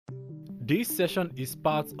This session is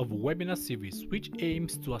part of a webinar series which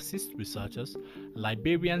aims to assist researchers,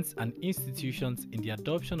 librarians, and institutions in the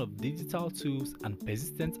adoption of digital tools and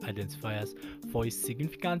persistent identifiers for a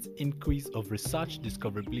significant increase of research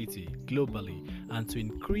discoverability globally and to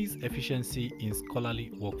increase efficiency in scholarly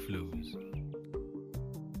workflows.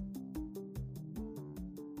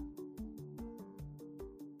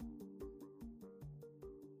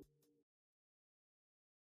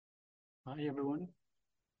 Hi, everyone.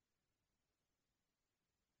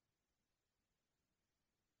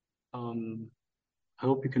 I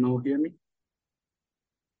hope you can all hear me.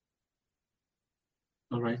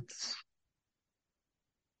 All right.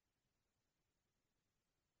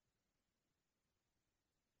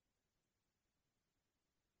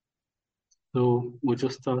 So we'll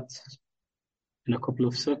just start in a couple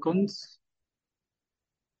of seconds.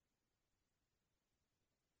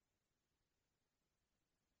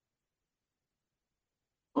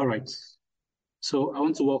 All right. So I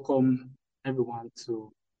want to welcome everyone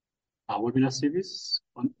to our webinar series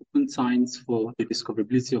on open science for the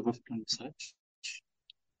discoverability of African research.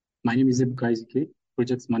 My name is Ebuka Izike,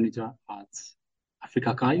 Project Manager at Africa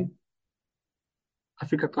Archive.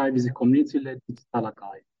 Africa Archive is a community-led digital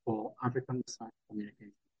archive for African research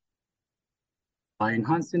communication. By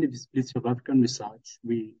enhancing the visibility of African research,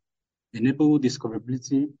 we enable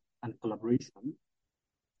discoverability and collaboration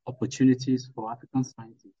opportunities for African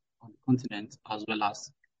scientists on the continent as well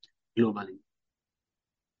as globally.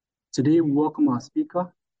 Today, we welcome our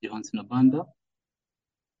speaker, Johansen Obanda,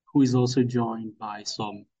 who is also joined by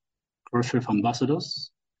some Crossref ambassadors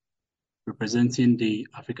representing the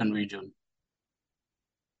African region.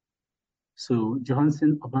 So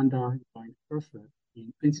Johansen Obanda joined Crossref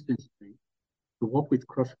in 2023 to work with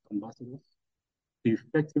Crossref ambassadors to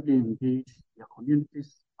effectively engage their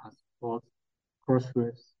communities and support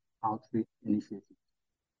Crossref's outreach initiatives.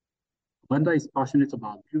 Obanda is passionate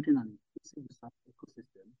about building an inclusive research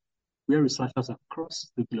ecosystem where researchers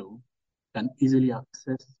across the globe can easily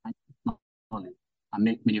access scientific knowledge and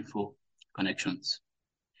make meaningful connections.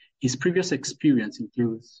 His previous experience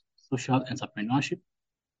includes social entrepreneurship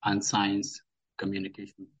and science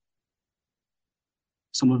communication.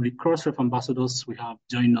 Some of the Crossref ambassadors we have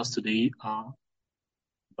joining us today are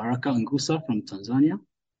Baraka Ngusa from Tanzania,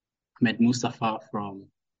 Ahmed Mustafa from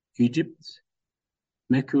Egypt,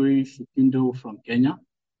 Mercury Shikindo from Kenya,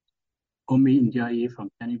 Omi Ndiaye from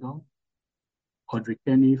Senegal, Audrey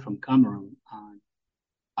Kenny from Cameroon, and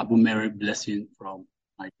Abu Mary Blessing from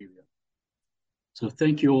Nigeria. So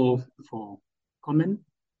thank you all for coming.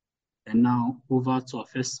 And now over to our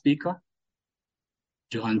first speaker,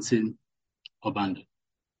 Johansen Obanda.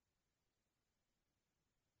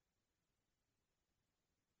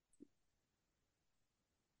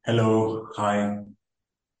 Hello, hi.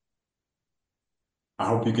 I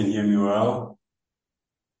hope you can hear me well.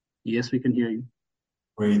 Yes, we can hear you.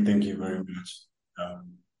 Great, thank you very much.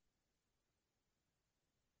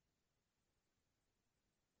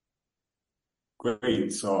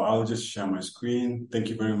 Great, so I'll just share my screen. Thank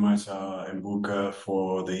you very much, Ebuka,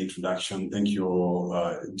 for the introduction. Thank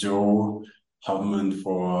you, Joe Hammond,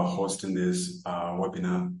 for hosting this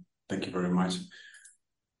webinar. Thank you very much.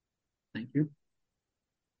 Thank you.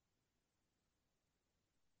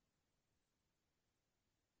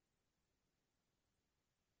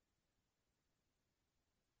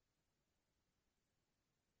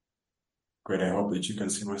 Great, I hope that you can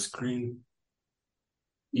see my screen.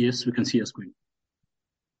 Yes, we can see your screen.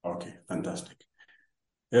 Okay, fantastic.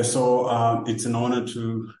 Yeah, so it's an honor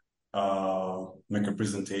to make a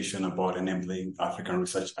presentation about enabling African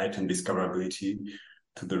research item discoverability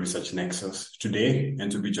to the Research Nexus today,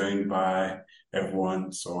 and to be joined by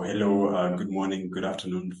everyone. So hello, good morning, good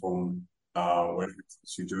afternoon from wherever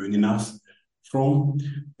you're joining us from.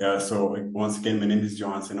 So once again, my name is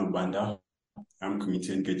Johansen Obanda. I'm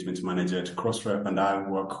Community Engagement Manager at Crossref, and I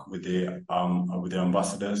work with the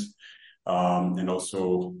ambassadors and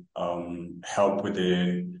also help with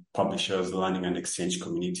the publishers learning and exchange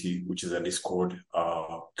community, which is a Discord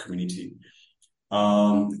community.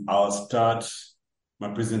 I'll start my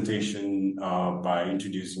presentation by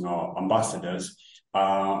introducing our ambassadors.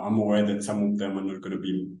 I'm aware that some of them are not going to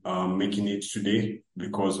be making it today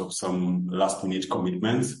because of some last-minute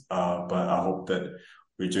commitments, but I hope that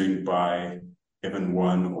we're joined by even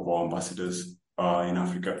one of our ambassadors in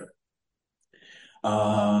Africa.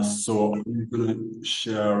 So I'm going to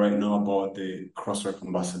share right now about the Crossref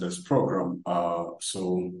Ambassadors Program.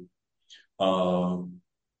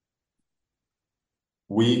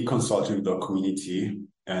 We consulted with the community,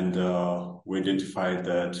 and we identified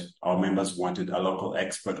that our members wanted a local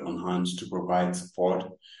expert on hand to provide support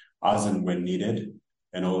as and when needed.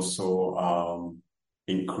 and also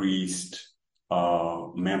increased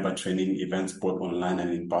member training events, both online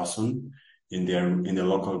and in person, in the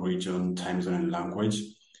local region, time zone, and language.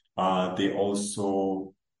 They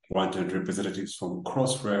also wanted representatives from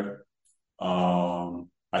Crossref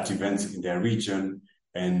at events in their region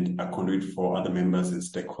and a conduit for other members and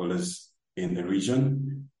stakeholders in the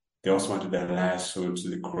region. They also wanted a liaison to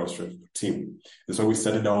the Crossref team. And so we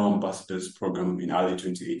started our ambassadors program in early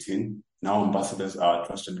 2018. Now ambassadors are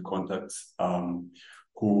trusted contacts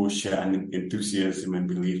who share an enthusiasm and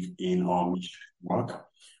belief in our mission work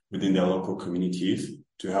within their local communities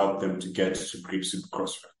to help them to get to grips with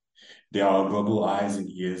Crossref. They are global eyes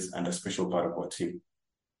and ears and a special part of our team.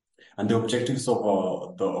 And the objectives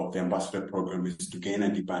of the ambassador program is to gain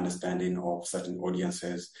a deeper understanding of certain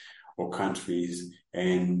audiences or countries,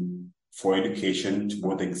 and for education to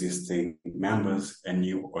both existing members and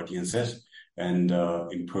new audiences, and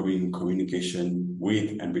improving communication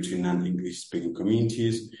with and between non-English speaking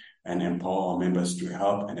communities, and empower our members to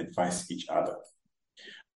help and advise each other.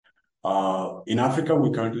 In Africa, we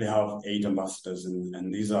currently have 8 ambassadors,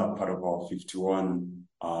 and these are part of our 51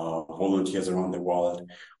 volunteers around the world,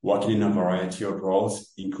 working in a variety of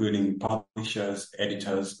roles, including publishers,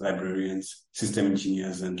 editors, librarians, system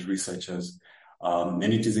engineers, and researchers. And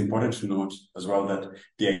it is important to note as well that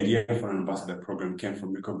the idea for an ambassador program came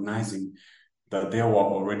from recognizing that there were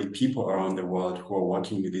already people around the world who are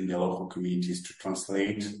working within their local communities to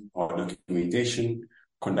translate our documentation,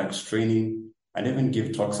 conduct training, and even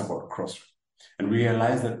give talks about Crossref. And we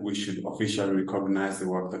realized that we should officially recognize the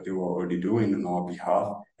work that they were already doing on our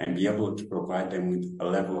behalf and be able to provide them with a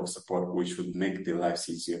level of support which would make their lives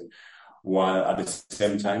easier, while at the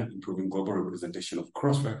same time improving global representation of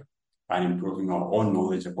Crossref and improving our own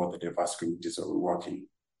knowledge about the diverse communities that we're working.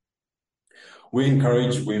 We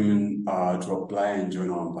encourage women to apply and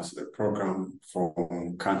join our ambassador program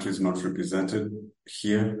from countries not represented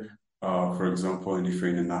here. For example, if you're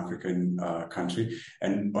in an African country,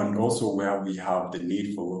 and also where we have the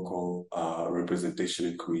need for local representation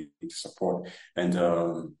and community support. And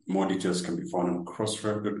more details can be found on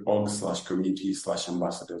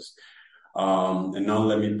crossref.org/community/ambassadors. And now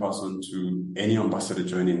let me pass on to any ambassador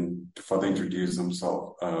joining to further introduce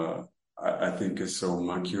themselves. I think it's so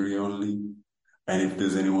Mercury only. And if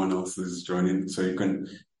there's anyone else who's joining, so you can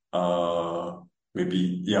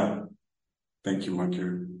maybe, yeah. Thank you,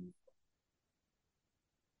 Mercury.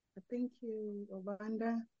 Thank you,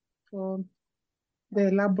 Obanda, for the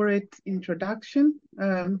elaborate introduction.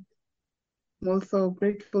 I'm also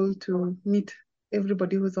grateful to meet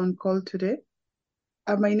everybody who's on call today.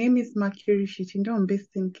 My name is Mercury Shitindo. I'm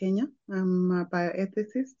based in Kenya. I'm a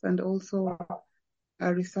bioethicist and also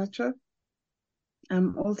a researcher.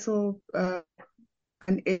 I'm also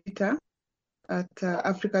an editor at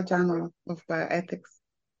Africa Journal of Bioethics.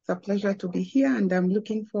 It's a pleasure to be here, and I'm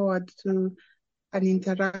looking forward to an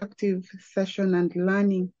interactive session and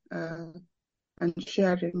learning and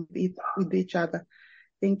sharing it with each other.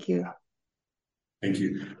 Thank you. Thank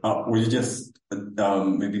you. Would you just,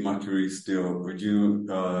 maybe Mercury still, would you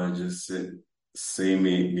just say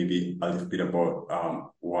maybe a little bit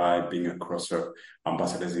about why being a Crossref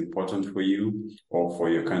ambassador is important for you or for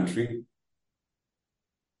your country?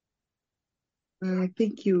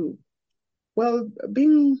 Thank you. Well,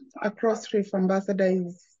 being a Crossref ambassador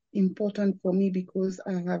is important for me because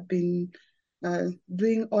I have been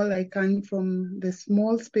doing all I can from the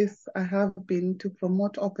small space I have been to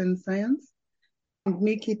promote open science and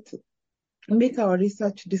make our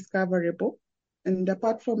research discoverable. And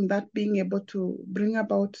apart from that, being able to bring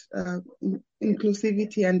about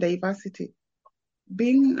inclusivity and diversity.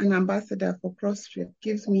 Being an ambassador for Crossref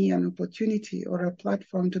gives me an opportunity or a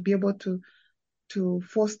platform to be able to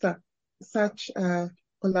foster such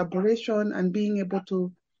collaboration and being able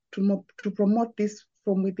to promote this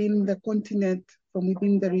from within the continent, from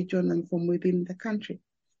within the region, and from within the country.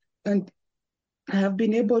 And I have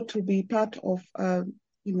been able to be part of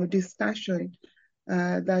discussion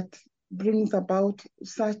that brings about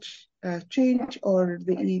such change or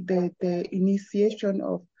the initiation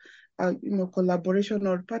of collaboration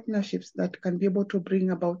or partnerships that can be able to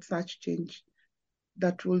bring about such change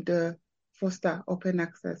that would foster open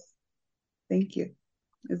access. Thank you.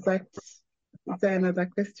 Is there another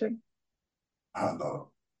question?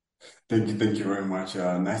 No. Thank you very much.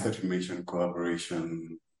 Nice that you mentioned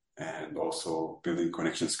collaboration and also building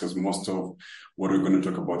connections, because most of what we're going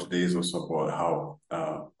to talk about today is also about how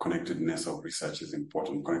connectedness of research is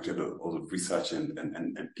important. Connected of research and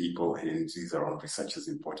people and entities around research is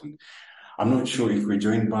important. I'm not sure if we're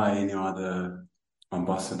joined by any other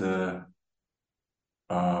ambassador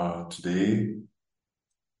today.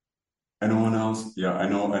 Anyone else? Yeah, I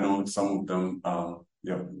know some of them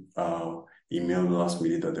emailed last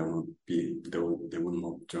minute that they will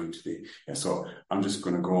not join today. Yeah, so I'm just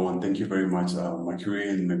gonna go on. Thank you very much, Mercury,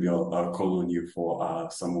 and maybe I'll call on you for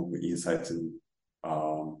some of the insights and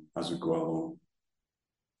as we go along.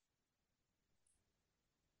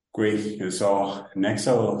 Great. So next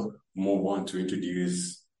I'll move on to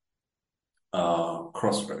introduce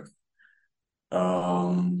Crossref.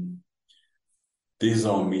 This is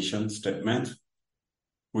our mission statement.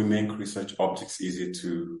 We make research objects easy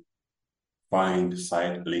to find,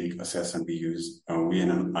 cite, link, assess, and be used. We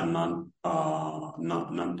are a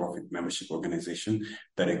non-profit membership organization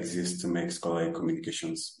that exists to make scholarly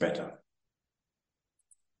communications better.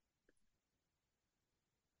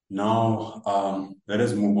 Now, let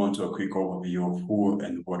us move on to a quick overview of who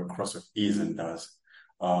and what Crossref is and does.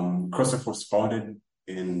 Crossref was founded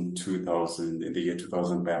in the year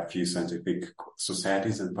 2000 by a few scientific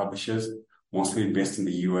societies and publishers, mostly based in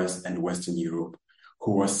the US and Western Europe,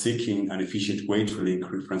 who were seeking an efficient way to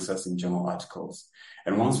link references in journal articles.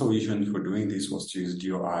 And one solution for doing this was to use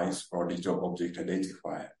DOIs, or digital object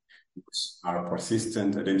identifier, which are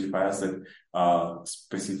persistent identifiers that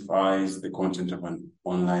specifies the content of an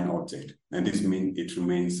online object. And this means it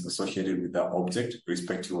remains associated with that object,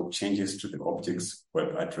 irrespective of changes to the object's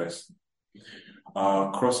web address.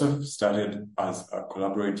 Crossref started as a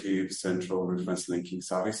collaborative central reference linking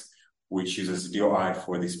service, which uses DOI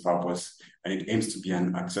for this purpose, and it aims to be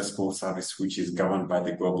an accessible service which is governed by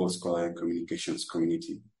the global scholarly communications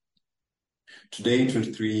community. Today,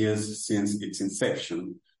 23 years since its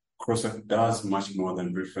inception, Crossref does much more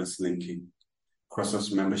than reference linking.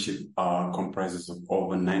 Crossref's membership comprises of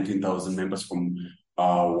over 19,000 members from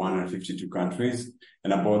 152 countries,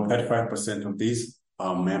 and about 35% of these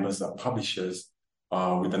members are publishers,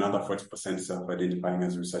 with another 40% self-identifying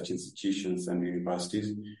as research institutions and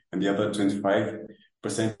universities, and the other 25%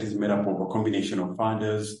 is made up of a combination of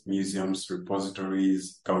funders, museums,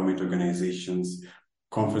 repositories, government organizations,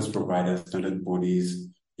 conference providers, standard bodies,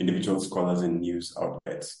 individual scholars, and news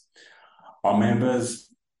outlets. Our members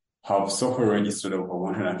have software registered over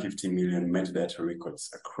 150 million metadata records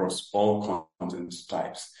across all content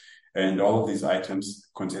types, and all of these items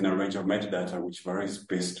contain a range of metadata which varies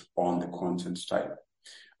based on the content type.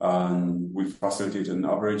 We facilitate an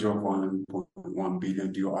average of 1.1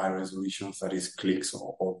 billion DOI resolutions, that is clicks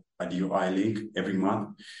of a DOI link, every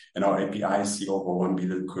month, and our APIs see over 1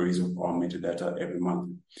 billion queries of our metadata every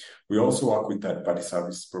month. We also work with third-party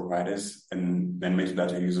service providers and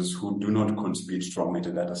metadata users who do not contribute to our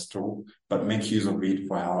metadata store, but make use of it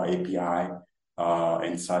for our API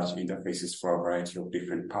and search interfaces for a variety of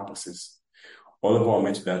different purposes. All of our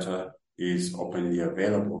metadata is openly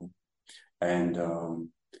available, and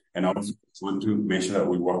I also want to mention that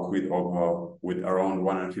we work with around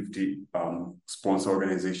 150 sponsor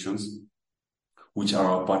organizations, which are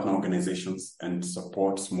our partner organizations and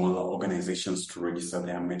support smaller organizations to register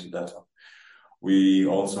their metadata. We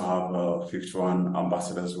also have 51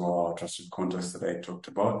 ambassadors who are our trusted contacts that I talked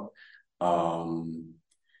about.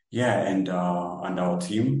 And our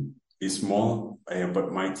team is small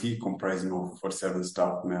but mighty, comprising of 47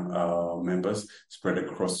 staff members spread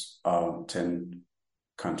across 10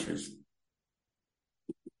 countries.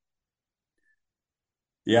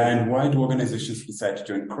 And why do organizations decide to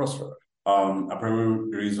join Crossref? A primary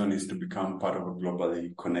reason is to become part of a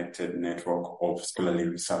globally connected network of scholarly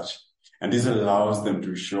research. And this allows them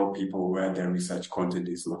to show people where their research content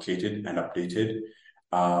is located and updated,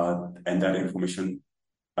 and that information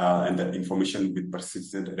with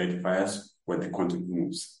persistent identifiers where the content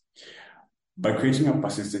moves. By creating a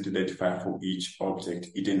persistent identifier for each object,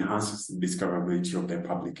 it enhances the discoverability of their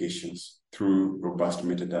publications through robust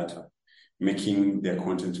metadata, making their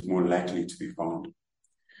content more likely to be found.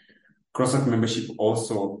 Crossref membership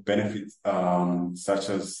also benefits such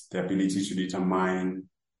as the ability to determine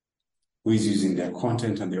who is using their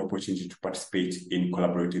content and the opportunity to participate in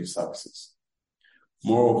collaborative services.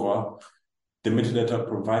 Moreover, the metadata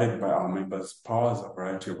provided by our members powers a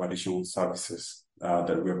variety of additional services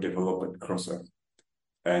that we have developed at Crossref,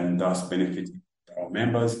 and thus benefit our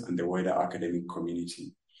members and the wider academic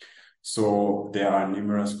community. So there are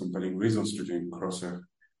numerous compelling reasons to join Crossref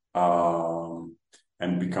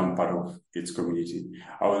and become part of its community.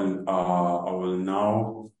 I will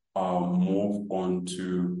now move on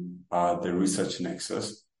to the Research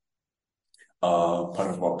Nexus part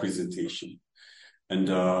of our presentation. And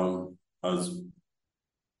as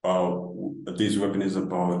this webinar is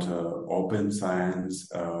about open science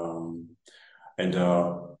and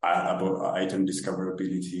about item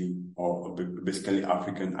discoverability, or basically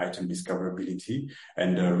African item discoverability,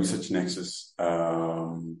 and Research Nexus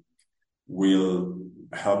will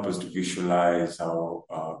help us to visualize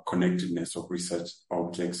our connectedness of research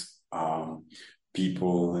objects,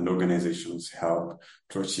 people and organizations help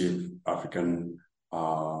to achieve African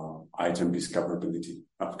item discoverability,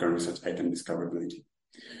 African research item discoverability.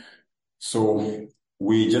 So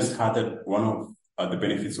we just had that one of the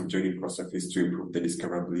benefits of joining Crossref is to improve the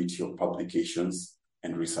discoverability of publications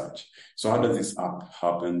and research. So how does this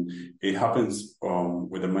happen? It happens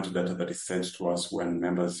with the metadata that is sent to us when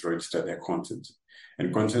members register their content.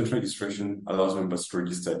 And content registration allows members to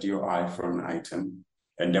register DOI for an item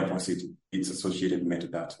and deposit its associated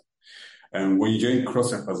metadata. And when you join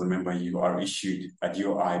Crossref as a member, you are issued a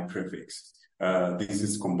DOI prefix. This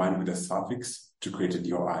is combined with a suffix to create a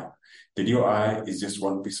DOI. The DOI is just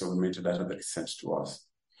one piece of metadata that is sent to us.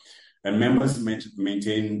 And members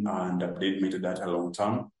maintain and update metadata long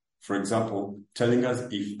term. For example, telling us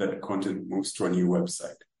if that content moves to a new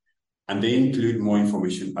website. And they include more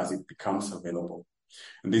information as it becomes available.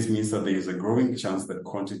 And this means that there is a growing chance that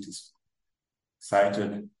content is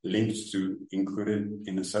cited, linked to, included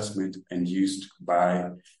in assessment, and used by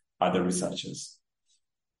other researchers.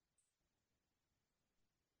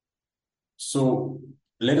 So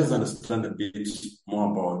let us understand a bit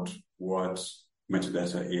more about what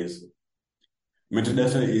metadata is.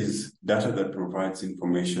 Metadata is data that provides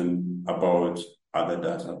information about other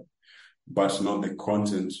data, but not the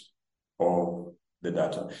content of the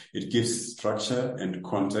data. It gives structure and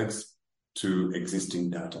context to existing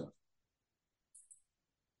data.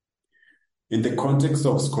 In the context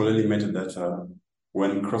of scholarly metadata,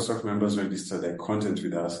 when Crossref members register their content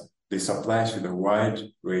with us, they supply us with a wide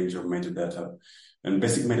range of metadata. And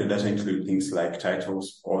basic metadata include things like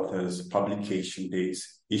titles, authors, publication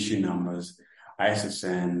dates, issue numbers,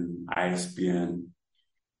 ISSN, ISBN,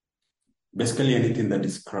 basically anything that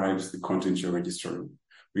describes the content you're registering.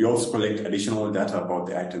 We also collect additional data about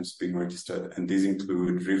the items being registered, and these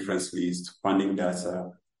include reference lists, funding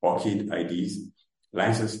data, ORCID IDs,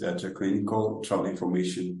 license data, clinical trial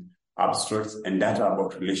information, abstracts, and data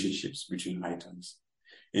about relationships between items.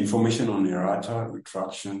 Information on errata,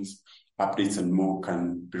 retractions, updates, and more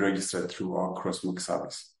can be registered through our Crossmark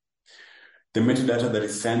service. The metadata that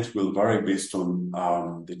is sent will vary based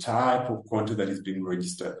on the type of content that is being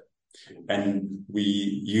registered. And we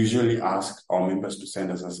usually ask our members to send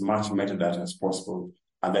us as much metadata as possible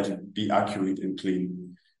and that it be accurate and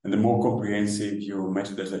clean. And the more comprehensive your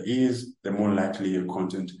metadata is, the more likely your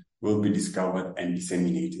content will be discovered and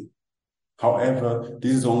disseminated. However,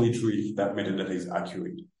 this is only true if that metadata is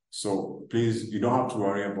accurate. So please, you don't have to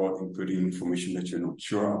worry about including information that you're not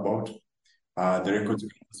sure about. The records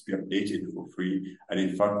must be updated for free. And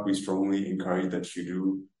in fact, we strongly encourage that you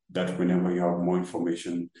do that whenever you have more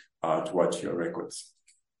information to add to your records.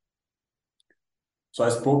 So I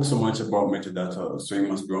spoke so much about metadata, so you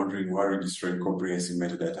must be wondering why registering comprehensive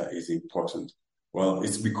metadata is important. Well,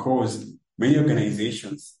 it's because many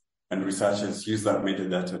organizations and researchers use that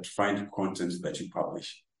metadata to find content that you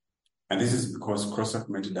publish. And this is because Crossref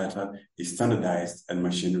metadata is standardized and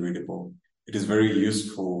machine readable. It is very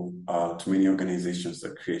useful to many organizations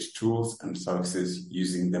that create tools and services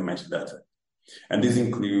using the metadata. And these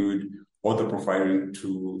include author profiling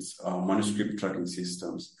tools, manuscript tracking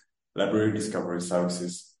systems, library discovery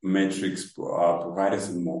services, metrics providers,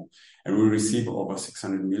 and more. And we receive over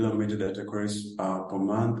 600 million metadata queries per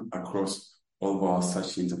month across all of our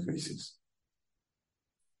search interfaces.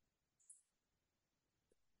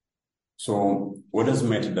 So what does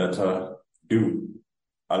metadata do?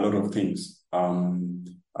 A lot of things.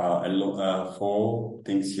 Four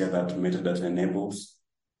things here that metadata enables.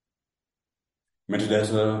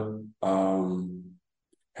 Metadata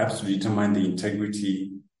helps to determine the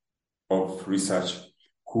integrity of research,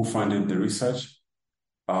 who funded the research,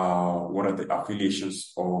 what are the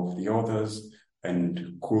affiliations of the authors,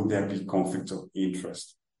 and could there be conflict of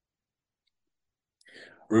interest.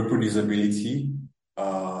 Reproducibility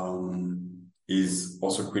is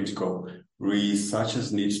also critical.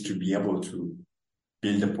 Researchers need to be able to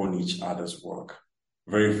build upon each other's work.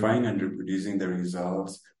 Verifying and reproducing the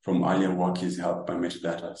results from earlier work is helped by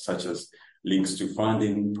metadata, such as links to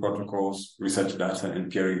funding, protocols, research data,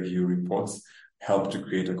 and peer review reports help to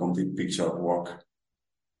create a complete picture of work.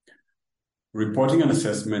 Reporting and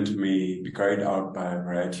assessment may be carried out by a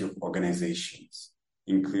variety of organizations,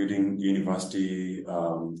 including university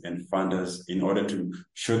and funders, in order to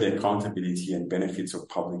show the accountability and benefits of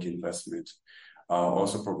public investment.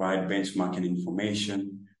 Also provide benchmarking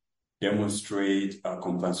information, demonstrate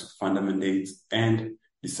compliance with fund mandates, and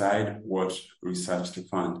decide what research to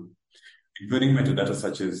fund, including metadata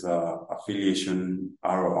such as affiliation,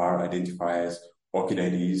 ROR identifiers, ORCID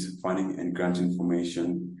IDs, funding and grant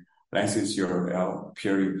information, License URL,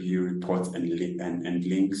 peer review reports, and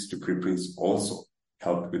links to preprints also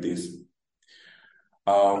help with this.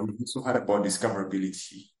 We also heard about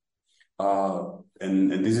discoverability.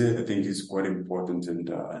 And this is, I think, is quite important and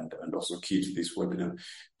also key to this webinar.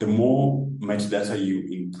 The more metadata you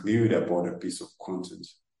include about a piece of content,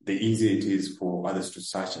 the easier it is for others to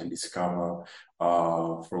search and discover,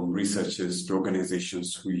 from researchers to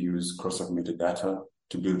organizations who use Crossref metadata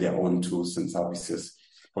to build their own tools and services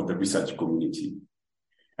for the research community.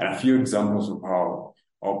 And a few examples of how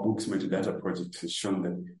our books metadata project has shown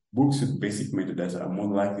that books with basic metadata are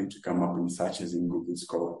more likely to come up in searches in Google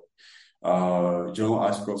Scholar. Journal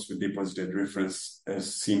articles with deposited reference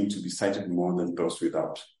seem to be cited more than those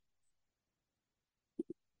without.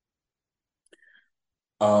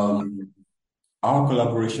 Our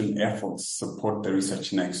collaboration efforts support the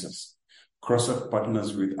Research Nexus. Crossref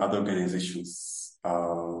partners with other organizations.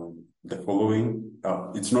 The following,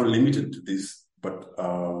 it's not limited to this, but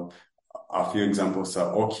a few examples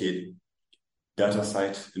are ORCID,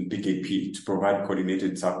 DataCite, and PKP to provide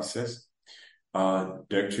coordinated services.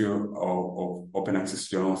 Directory of open access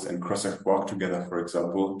journals and Crossref work together, for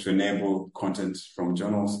example, to enable content from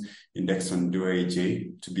journals indexed on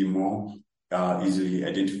DOAJ to be more easily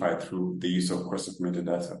identified through the use of Crossref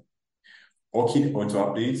metadata. ORCID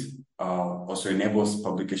auto updates also enables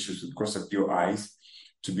publications with Crossref DOIs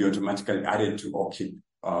to be automatically added to ORCID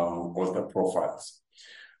author profiles.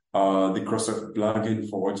 The Crossref plugin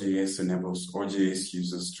for OJS enables OJS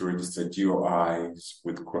users to register DOIs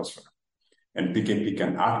with Crossref. And PKP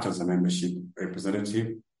can act as a membership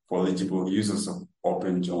representative for eligible users of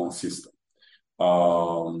Open Journal System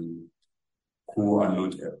who are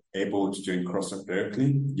not able to join Crossref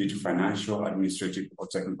directly due to financial, administrative, or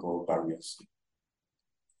technical barriers.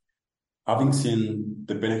 Having seen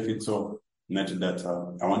the benefits of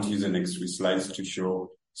metadata, I want to use the next three slides to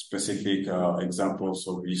show specific examples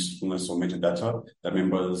of usefulness of metadata that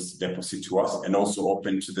members deposit to us, and also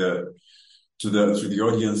open to the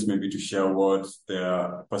audience maybe to share what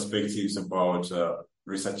their perspectives about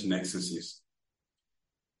Research Nexus is.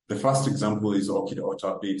 The first example is ORCID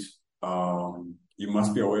auto update. You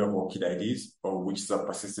must be aware of ORCID IDs, which is a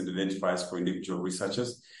persistent identifiers for individual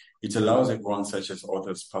researchers. It allows everyone, such as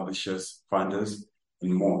authors, publishers, funders,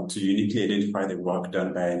 and more, to uniquely identify the work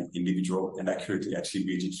done by an individual and accurately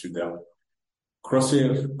attribute it to them.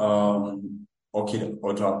 Crossref ORCID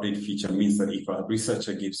auto-update feature means that if a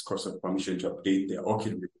researcher gives Crossref permission to update their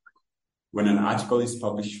ORCID report, when an article is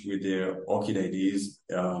published with their ORCID IDs,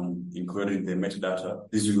 including the metadata,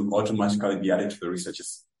 this will automatically be added to the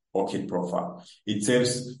researcher's ORCID profile. It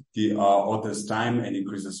saves the author's time and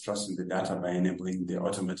increases trust in the data by enabling the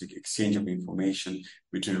automatic exchange of information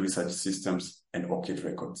between research systems and ORCID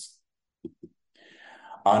records.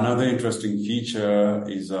 Another interesting feature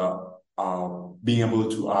is being able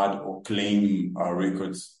to add or claim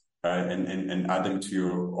records and add them to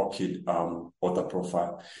your ORCID author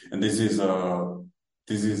profile. And this is an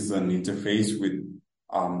interface with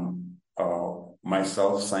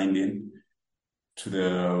myself signed in to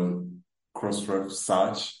the Crossref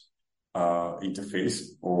search interface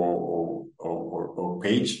or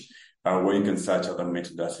page where you can search other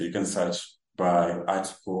metadata. You can search by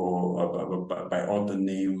article, by author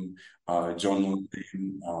name, journal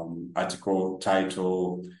name, article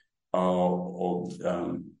title, or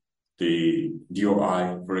the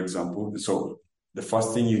DOI, for example. So the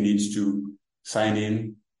first thing you need to sign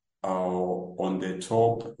in on the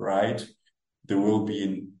top right, there will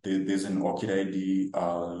be there's an ORCID ID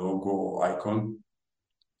logo icon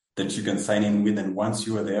that you can sign in with, and once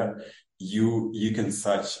you are there, you can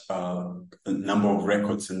search a number of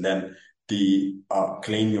records, and then the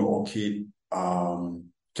claim your ORCID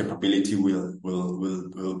capability will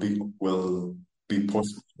be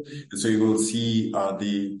possible. And so you will see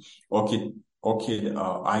the ORCID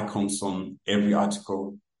icons on every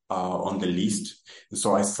article on the list. And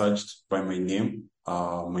so I searched by my name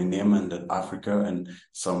and Africa, and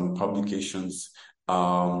some publications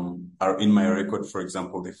are in my record. For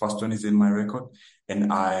example, the first one is in my record,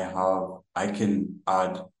 and I can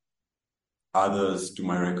add others to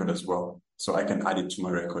my record as well. So I can add it to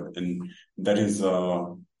my record, and that is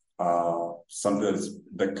something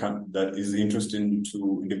that is interesting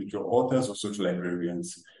to individual authors, also to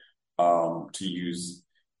librarians to use.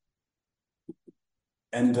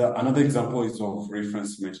 And another example is of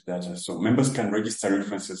reference metadata. So members can register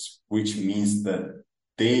references, which means that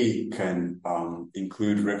they can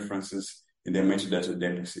include references in their metadata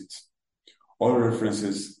deposits. All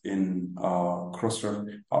references in Crossref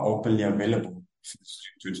are openly available since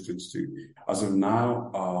 2022. As of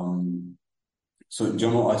now, so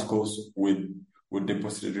journal articles with with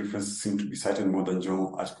deposited references seem to be cited more than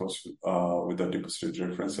journal articles without deposited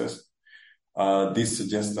references. This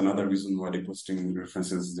suggests another reason why depositing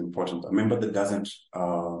references is important. A member that doesn't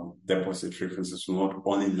deposit references will not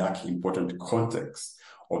only lack important context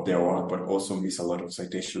of their work, but also miss a lot of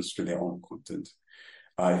citations to their own content,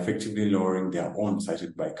 effectively lowering their own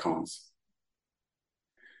cited by counts.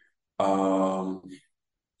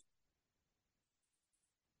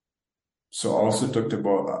 So I also talked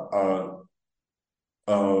about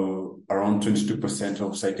around 22%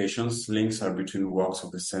 of citations links are between works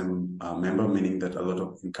of the same member, meaning that a lot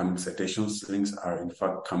of incoming citations links are in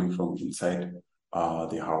fact coming from inside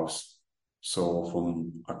the house, so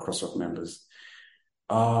from a Crossref members.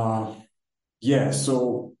 So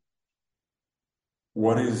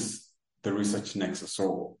what is the Research Nexus?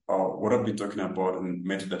 So what I'll be talking about and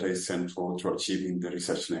metadata is central to achieving the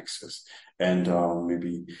Research Nexus. And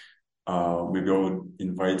maybe I would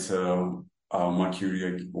invite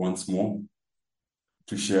Mercury once more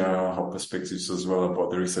to share her perspectives as well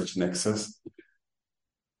about the Research Nexus.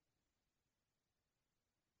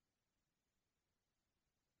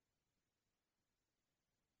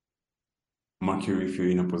 Mercury, if you're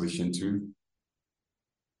in a position to.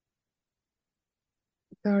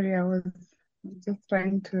 Sorry, I was just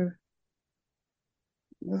trying to,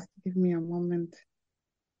 just give me a moment.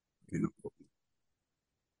 No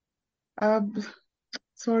problem.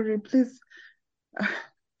 Sorry, please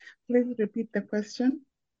repeat the question.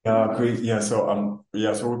 Great. So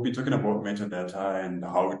we'll be talking about metadata and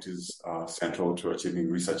how it is central to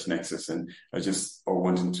achieving Research Nexus. And I just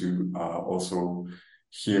wanted to also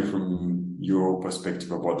hear from your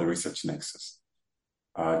perspective about the Research Nexus,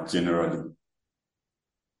 generally.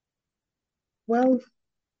 Well,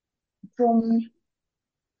 from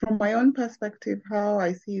my own perspective, how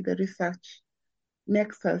I see the Research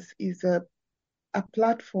Nexus is a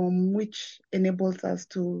platform which enables us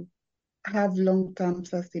to have long-term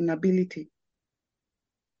sustainability.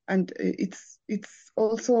 And it's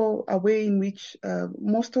also a way in which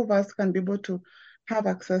most of us can be able to have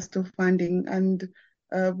access to funding. And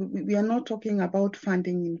we are not talking about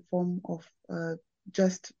funding in form of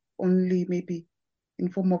just only maybe in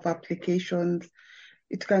form of applications.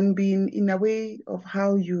 It can be in a way of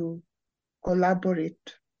how you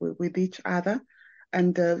collaborate with each other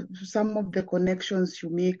and some of the connections you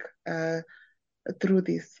make through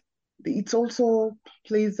this. It also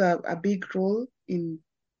plays a big role in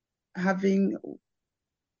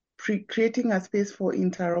creating a space for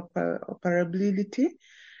interoperability,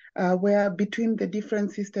 where between the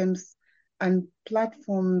different systems and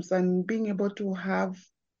platforms, and being able to have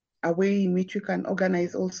a way in which we can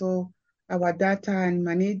organize also our data and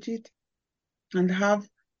manage it, and have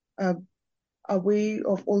a way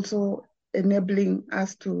of also enabling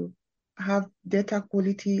us to have data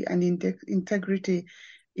quality and integrity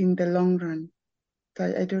in the long run. So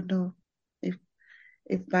I don't know if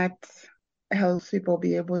that helps people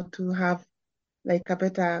be able to have like a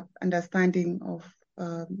better understanding of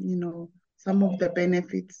some of the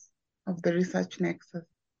benefits of the Research Nexus.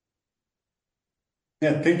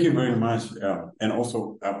 Yeah, thank you very much. And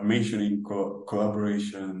also mentioning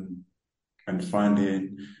collaboration and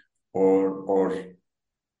funding or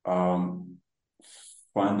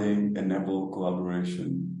funding enable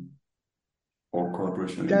collaboration or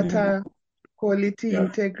collaboration data quality,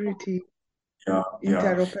 integrity,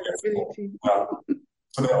 interoperability.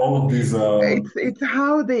 So all of these it's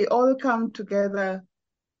how they all come together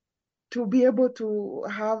to be able to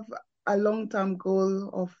have a long-term goal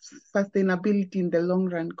of sustainability in the long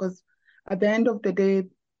run, because at the end of the day,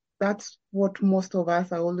 that's what most of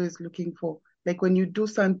us are always looking for. Like when you do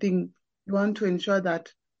something, you want to ensure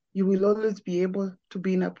that you will always be able to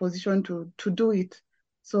be in a position to do it.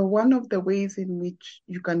 So one of the ways in which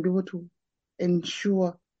you can be able to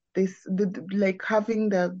ensure this, like having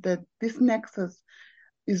this nexus,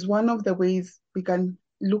 is one of the ways we can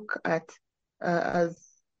look at as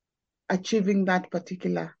achieving that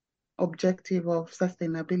particular objective of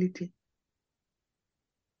sustainability.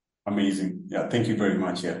 Amazing. Yeah, thank you very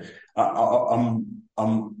much. Yeah, I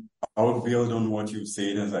would build on what you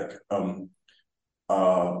said as like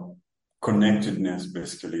connectedness,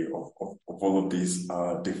 basically, of all of these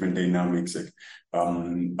different dynamics. Like,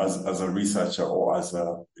 as a researcher, or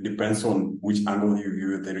it depends on which angle you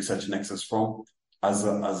view the Research Nexus from. As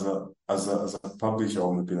a publisher,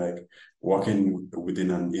 or maybe like working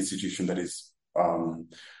within an institution that is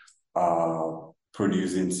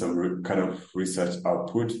producing some kind of research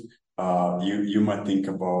output, you might think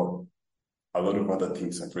about a lot of other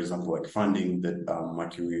things, like for example, like funding that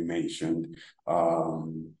Mercury mentioned,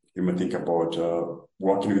 You may think about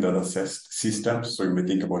working with other systems. So you may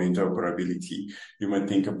think about interoperability. You may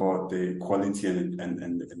think about the quality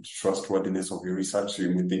and trustworthiness of your research. So you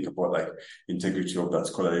may think about like integrity of that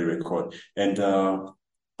scholarly record. And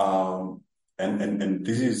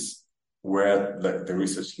this is where like the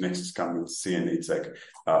Research Nexus comes in. It's like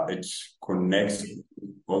it connects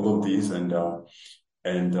all of these and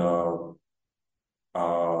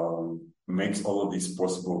makes all of this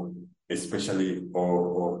possible, especially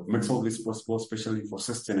or makes all this possible, especially for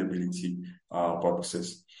sustainability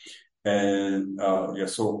purposes. And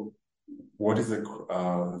so what is the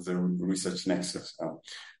Research Nexus?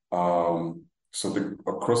 So the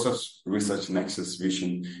Crossref Research Nexus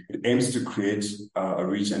vision, it aims to create a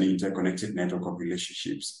rich and interconnected network of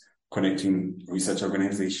relationships, connecting research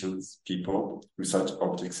organizations, people, research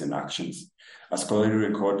objects, and actions. A scholarly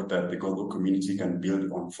record that the global community can build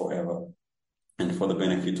on forever and for the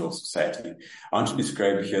benefit of society. I want to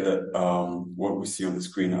describe here that what we see on the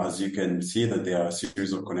screen. As you can see, that there are a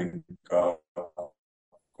series of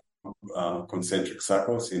concentric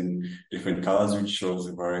circles in different colors, which shows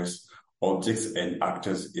the various objects and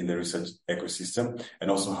actors in the research ecosystem,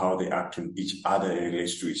 and also how they act on each other and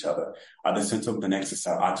relate to each other. At the center of the nexus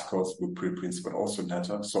are articles with preprints, but also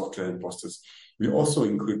data, software, and posters. We also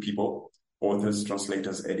include people, authors,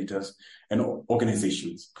 translators, editors, and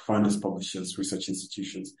organizations, funders, publishers, research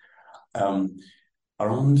institutions.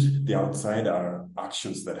 Around the outside are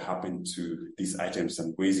actions that happen to these items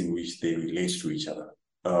and ways in which they relate to each other.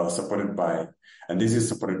 Supported by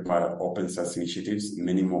open source initiatives.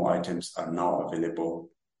 Many more items are now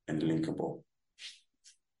available and linkable.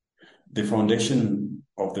 The foundation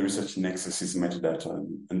of the Research Nexus is metadata,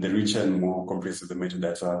 and the richer and more comprehensive the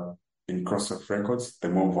metadata in Crossref records, the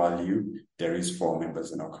more value there is for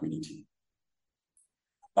members in our community.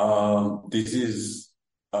 This is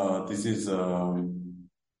I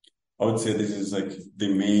would say this is like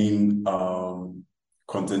the main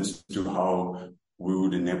content to how we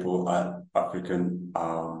would enable African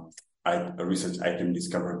research item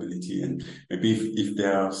discoverability. And maybe if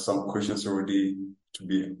there are some questions already to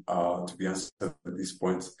be answered at this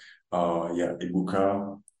point,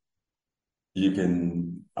 Ibuka, you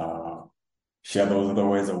can share those.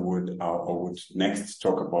 Otherwise, I would next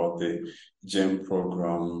talk about the GEM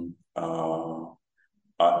program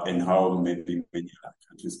and how maybe many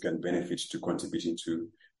countries can benefit to contributing to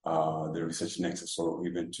the Research Nexus, or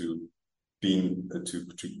even to being to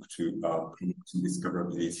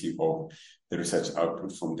discoverability of the research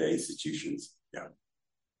output from their institutions. Yeah.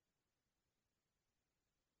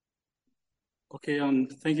 Okay.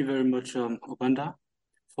 Thank you very much, Obanda,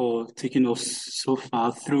 for taking us so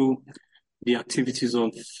far through the activities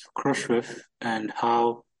of Crossref and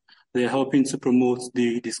how they're helping to promote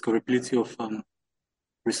the discoverability of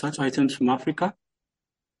research items from Africa.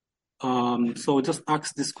 So I'll just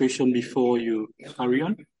ask this question before you carry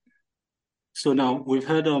on. So now we've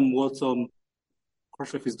heard what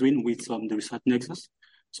Crossref is doing with the Research Nexus.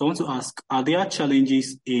 So I want to ask, are there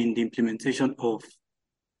challenges in the implementation of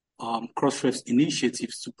Crossref's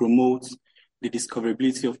initiatives to promote the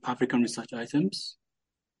discoverability of African research items?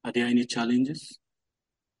 Are there any challenges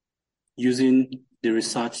using the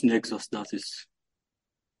Research Nexus, that is?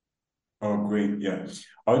 Oh, great. Yeah.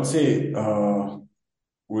 I would say there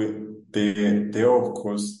are, of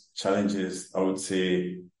course, challenges, I would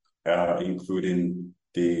say, including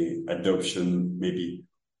the adoption, maybe.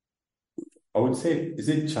 I would say, is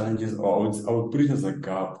it challenges, or I would put it as a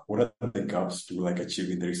gap. What are the gaps to like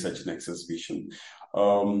achieving the Research Nexus vision?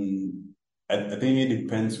 I think it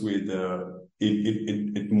depends with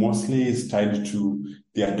it mostly is tied to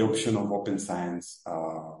the adoption of open science,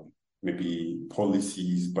 maybe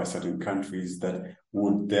policies by certain countries that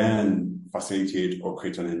would then facilitate or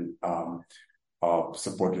create an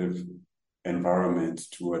supportive environment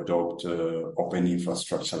to adopt open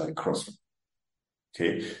infrastructure like Crossref.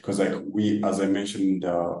 Okay, because like as I mentioned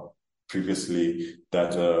previously,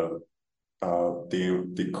 that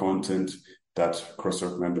the content that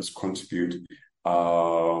Crossref members contribute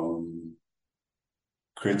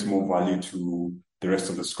creates more value to the rest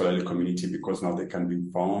of the scholarly community, because now they can be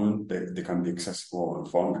found, they can be accessible and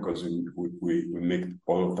found, because we make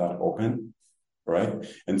all of that open, right?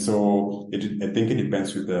 And so I think it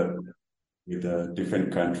depends with the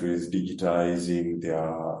different countries digitizing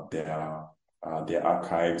their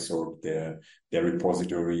archives or their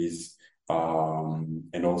repositories,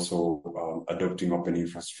 and also adopting open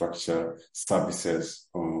infrastructure services,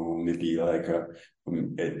 maybe like a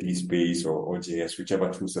DSpace or OJS, whichever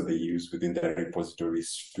tools that they use within their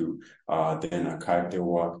repositories to then archive their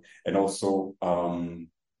work. And also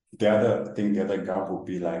the other gap would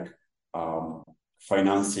be like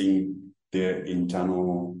financing their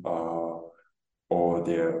internal or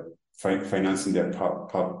their financing their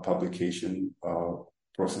publication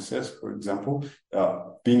processes, for example,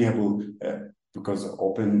 being able, because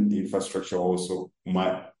open infrastructure also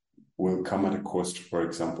will come at a cost, for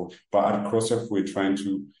example. But at Crossref, we're trying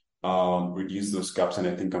to reduce those gaps, and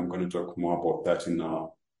I think I'm going to talk more about that in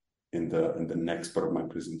the next part of my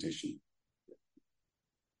presentation.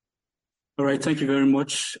 All right, thank you very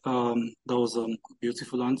much. That was a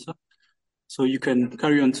beautiful answer. So you can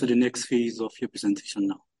carry on to the next phase of your presentation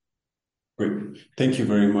now. Great, thank you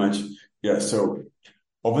very much. Yeah, so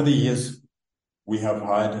over the years, we have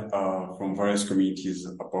heard from various communities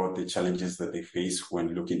about the challenges that they face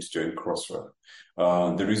when looking to join Crossref.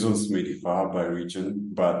 The reasons may differ by region,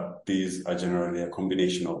 but these are generally a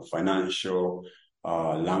combination of financial,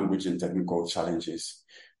 language, and technical challenges.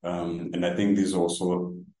 And I think these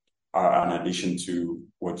also are an addition to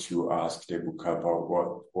what you asked, Ebuka, about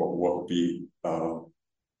what would be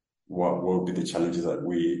the challenges that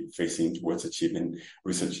we're facing towards achieving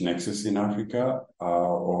Research Nexus in Africa,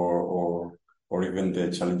 or even the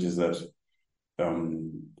challenges that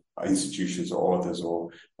institutions or others or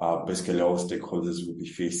basically all stakeholders will be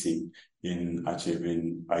facing in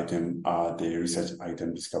achieving the research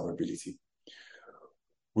item discoverability.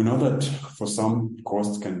 We know that for some,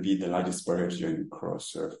 cost can be the largest barrier to joining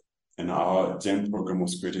Crossref, and our GEM program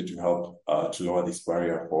was created to help to lower this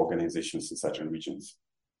barrier for organizations in certain regions.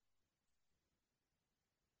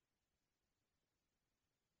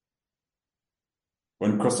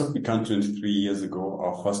 When Crossref began 23 years ago,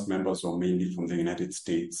 our first members were mainly from the United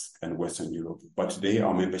States and Western Europe. But today,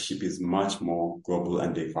 our membership is much more global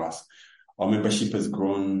and diverse. Our membership has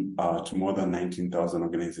grown to more than 19,000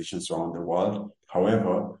 organizations around the world.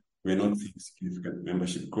 However, we're not seeing significant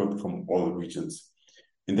membership growth from all regions.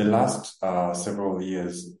 In the last several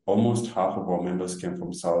years, almost half of our members came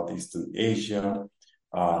from Southeastern Asia,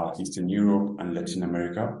 Eastern Europe, and Latin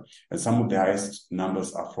America. And some of the highest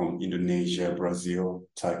numbers are from Indonesia, Brazil,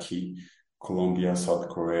 Turkey, Colombia, South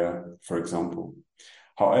Korea, for example.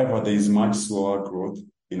 However, there is much slower growth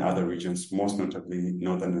in other regions, most notably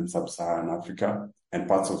Northern and Sub-Saharan Africa and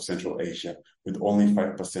parts of Central Asia, with only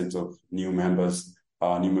 5% of new member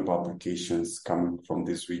applications coming from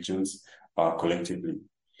these regions collectively.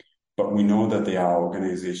 But we know that there are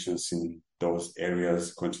organizations in those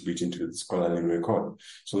areas contributing to the scholarly record.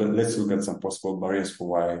 So let's look at some possible barriers for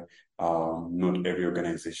why not every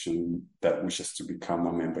organization that wishes to become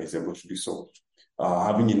a member is able to do so.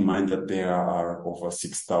 Having in mind that there are over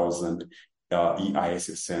 6,000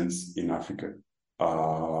 EISSNs in Africa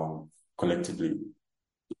collectively.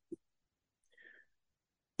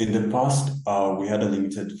 In the past, we had a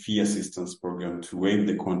limited fee assistance program to waive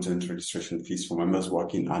the content registration fees for members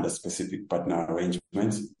working under specific partner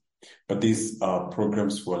arrangements, but these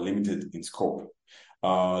programs were limited in scope.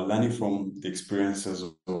 Learning from the experiences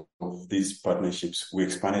of these partnerships, we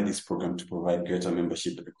expanded this program to provide greater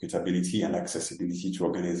membership equitability and accessibility to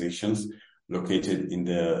organizations located in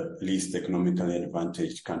the least economically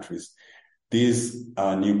advantaged countries. This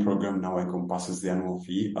new program now encompasses the annual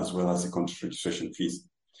fee as well as the content registration fees.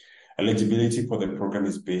 Eligibility for the program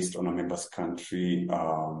is based on a member's country,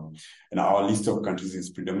 and our list of countries is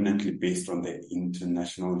predominantly based on the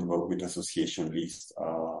International Development Association list,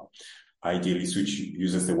 ideally, which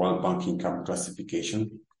uses the World Bank Income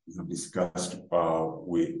Classification. We have discussed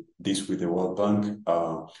with the World Bank,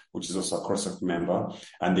 which is also a Crossref member,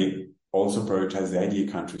 and they also prioritize the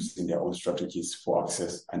IDA countries in their own strategies for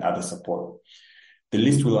access and other support. The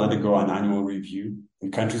list will undergo an annual review,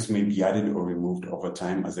 and countries may be added or removed over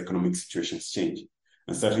time as economic situations change.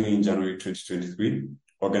 And starting in January 2023,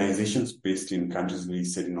 organizations based in countries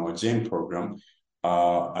listed in our GEM program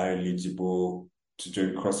are eligible to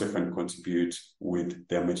join Crossref and contribute with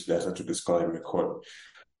their metadata to the scholarly record.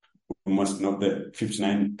 We must note that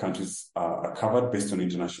 59 countries are covered based on the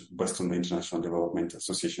International Development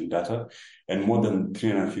Association data, and more than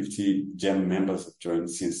 350 GEM members have joined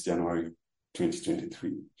since January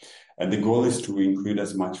 2023. And the goal is to include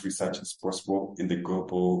as much research as possible in the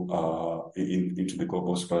global into the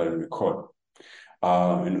global scholarly record.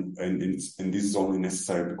 And this is only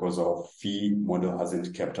necessary because our fee model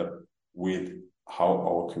hasn't kept up with how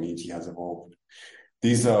our community has evolved.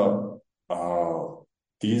 These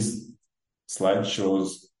slide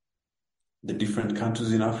shows the different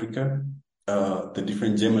countries in Africa, the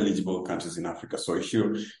different GEM eligible countries in Africa. So if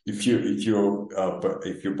you're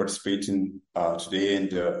participating today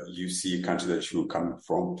and you see a country that you're coming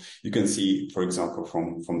from, you can see, for example,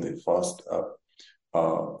 from the first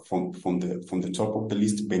from the top of the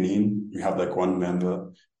list, Benin. We have like one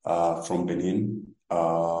member from Benin.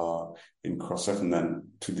 in Crossref, and then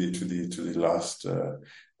to the last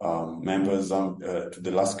members, to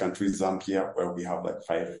the last country, Zambia, where we have like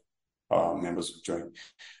 5 members who joined.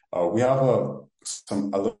 We have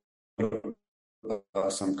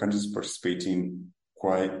some countries participating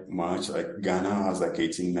quite much. Like Ghana has like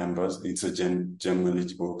 18 members. It's a GEM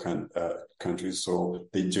eligible country, so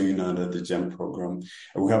they join under the GEM program.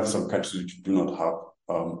 And we have some countries which do not have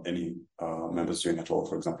any members join at all.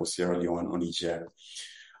 For example, Sierra Leone or Niger.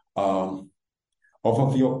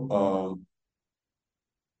 Overview.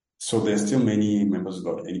 So there's still many members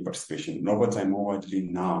without any participation. Over time, more widely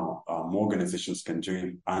now, more organizations can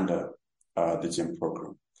join under the GEM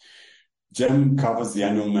program. GEM covers the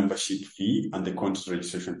annual membership fee and the content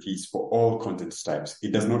registration fees for all content types.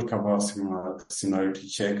 It does not cover similarity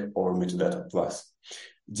check or metadata plus.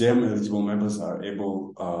 GEM eligible members are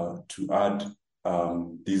able to add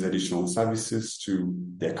these additional services to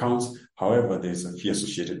their accounts. However, there's a fee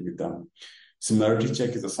associated with them. Similarity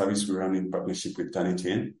check is a service we run in partnership with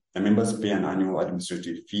Taniten, and members pay an annual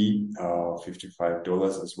administrative fee of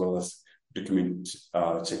 $55, as well as document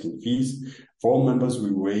checking fees. For all members,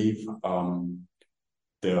 we waive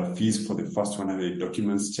the fees for the first 100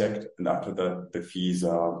 documents checked, and after that, the fees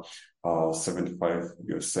are 75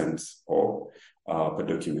 cents per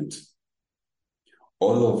document.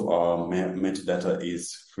 All of our metadata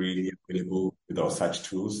is freely available with our search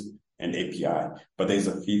tools and API, but there is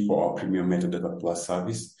a fee for our premium metadata plus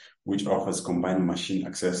service, which offers combined machine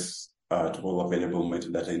access to all available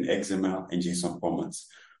metadata in XML and JSON formats,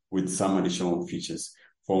 with some additional features.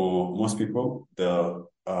 For most people, the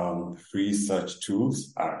free search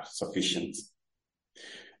tools are sufficient.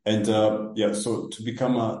 And so to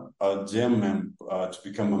become a GEM member, to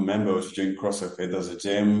become a member, to join Crossref, either as a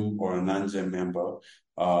GEM or a non-GEM member,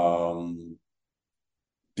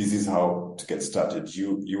 this is how to get started.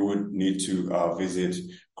 You would need to visit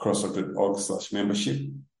crossref.org/membership,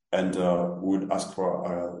 and would ask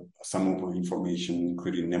for some more information,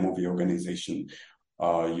 including name of the organization,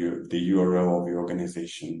 the URL of your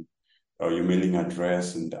organization, your mailing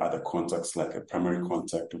address, and other contacts like a primary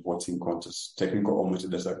contact, voting contact, technical or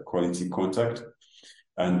metadata quality contact.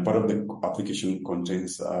 And part of the application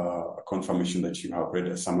contains a confirmation that you have read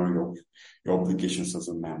a summary of your obligations as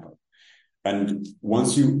a member. And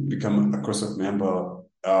once you become a Crossref member,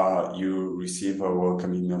 you receive a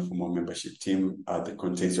welcome email from our membership team that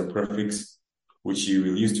contains your prefix, which you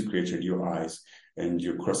will use to create your UIs, and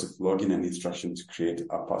your Crossref login and instructions to create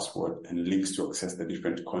a password, and links to access the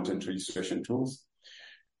different content registration tools.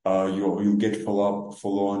 You'll get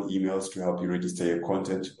follow-on emails to help you register your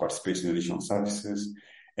content, participate in additional services,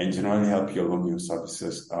 and generally help you along your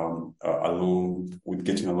services, along with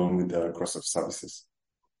the Crossref services.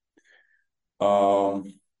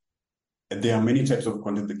 There are many types of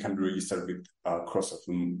content that can be registered with Crossref.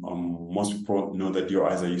 Most people know that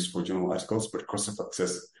UIs are used for journal articles, but Crossref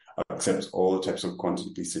accepts all types of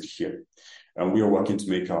content listed here. And we are working to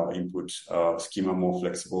make our input schema more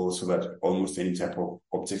flexible so that almost any type of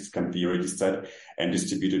objects can be registered and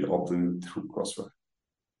distributed openly through Crossref.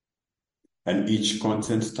 And each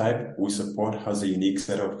content type we support has a unique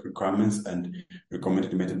set of requirements and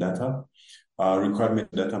recommended metadata. Required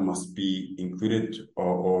metadata must be included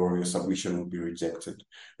or your submission will be rejected.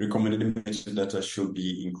 Recommended metadata should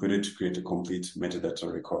be included to create a complete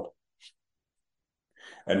metadata record.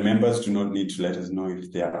 And members do not need to let us know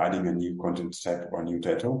if they are adding a new content type or a new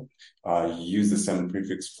title. Use the same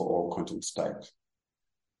prefix for all content types.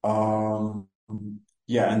 And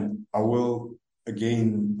I will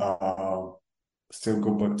again still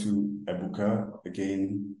go back to Ebuka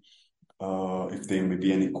again, if there may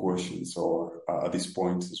be any questions or at this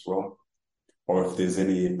point as well, or if there's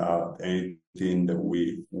anything that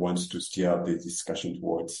we want to steer the discussion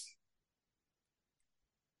towards.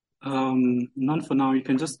 None for now. You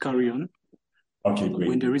can just carry on. Okay, great.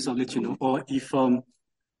 When there is, I'll let you know. Or if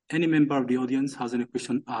any member of the audience has any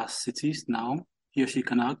question as it is now, he or she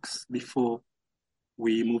can ask before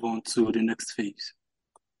we move on to the next phase.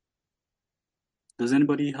 Does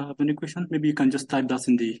anybody have any question? Maybe you can just type that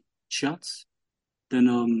in the chat.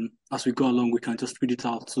 Then as we go along, we can just read it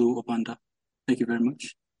out to Obanda. Thank you very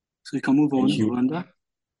much. So you can move on, Obanda.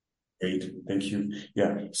 Great, thank you.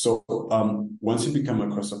 Yeah, so once you become a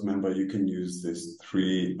Crossref member, you can use these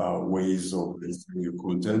 3 ways of registering your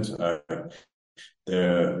content.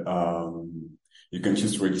 You can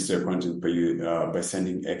choose to register your content by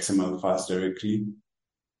sending XML files directly,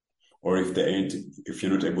 or if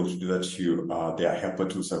you're not able to do that, there are helper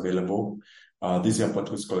tools available. These helper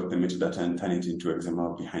tools collect the metadata and turn it into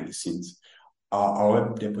XML behind the scenes. Our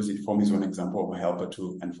web deposit form is one example of a helper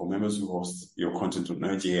tool, and for members who host your content on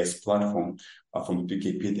Node.js platform from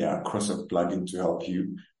PKP, there are Crossref plugins to help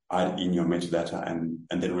you add in your metadata and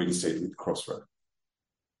then register it with Crossref.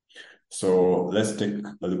 So let's take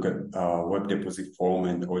a look at web deposit form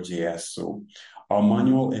and OJS. So our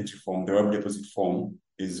manual entry form, the web deposit form,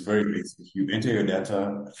 is very basic. You enter your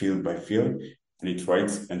data field by field, and it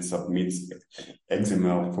writes and submits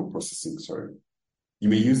XML for processing. You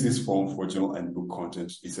may use this form for journal and book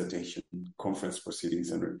content, dissertation, conference proceedings,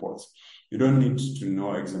 and reports. You don't need to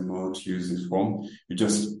know XML to use this form. You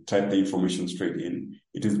just type the information straight in.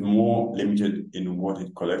 It is more limited in what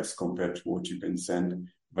it collects compared to what you can send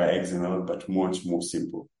via XML, but much more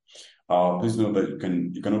simple. Please note that you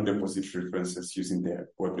cannot deposit references using the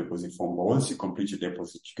web deposit form, but once you complete your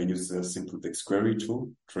deposit, you can use the simple text query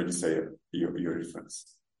tool to register your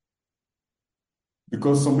reference.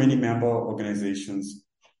 Because so many member organizations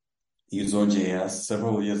use OJS,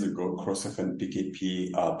 several years ago, Crossref and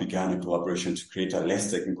PKP began a collaboration to create a less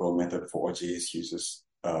technical method for OJS users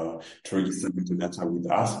to register metadata with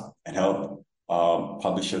us and help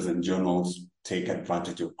publishers and journals take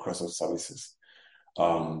advantage of Crossref services.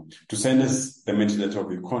 To send us the metadata of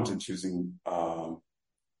your content using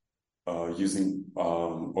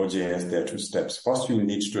OJS, there are two steps. First, you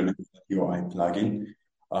need to enable the UI plugin.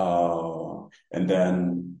 And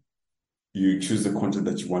then you choose the content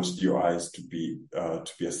that you want the UIs to be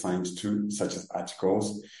assigned to, such as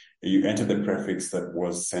articles. You enter the prefix that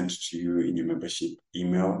was sent to you in your membership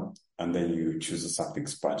email, and then you choose a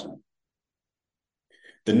suffix pattern.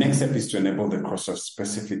 The next step is to enable the Crossref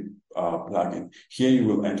specific plugin. Here you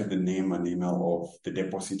will enter the name and email of the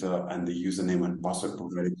depositor and the username and password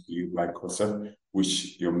provided to you by Crossref,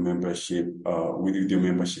 which your membership with your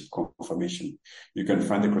membership confirmation. You can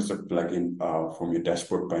find the Crossref plugin from your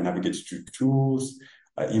dashboard by navigating to Tools,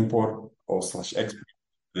 Import or /export,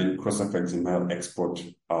 then Crossref XML export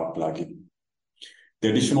plugin. The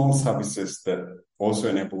additional services that also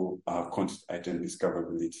enable content item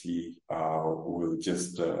discoverability, we'll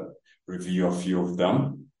just review a few of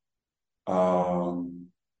them. And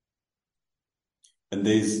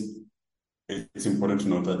it's important to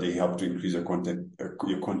note that they help to increase your content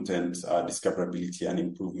discoverability and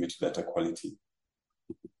improve metadata quality.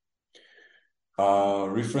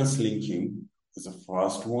 Reference linking is the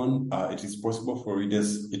first one.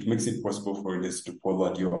 It makes it possible for readers to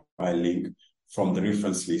forward your link from the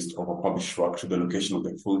reference list of a published work to the location of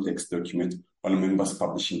the full text document on a member's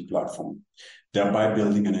publishing platform, thereby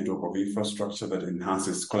building a network of infrastructure that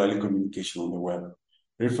enhances scholarly communication on the web.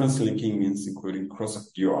 Reference linking means including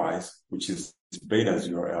Crossref UIs, which is displayed as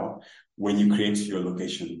URL, when you create your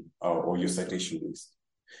location or your citation list.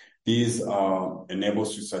 These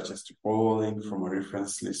enables researchers to follow a link from a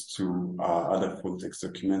reference list to other full text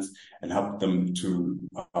documents and help them to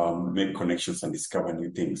make connections and discover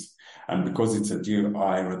new things. And because it's a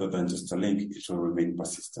DOI rather than just a link, it will remain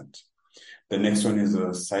persistent. The next one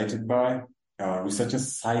is cited by.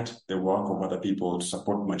 Researchers cite the work of other people to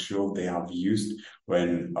support material they have used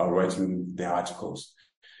when writing their articles.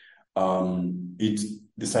 The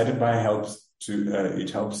cited by helps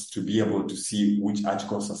to be able to see which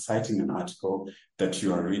articles are citing an article that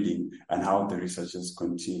you are reading and how the researchers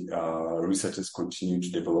continue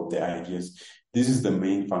to develop their ideas. This is the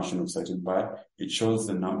main function of cited by. It shows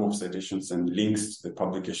the number of citations and links to the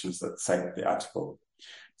publications that cite the article.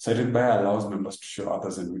 Cited by allows members to show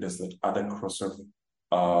others and readers that other Crossref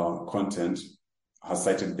content has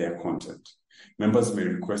cited their content. Members may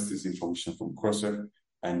request this information from Crossref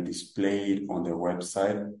and display it on their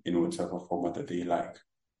website in whatever format that they like.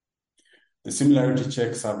 The similarity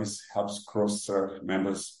check service helps Crossref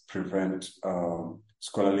members prevent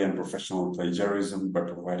scholarly and professional plagiarism by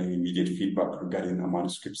providing immediate feedback regarding a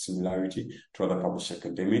manuscript similarity to other published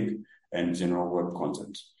academic and general web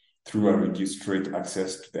content through a reduced rate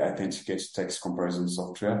access to the Authenticate text comparison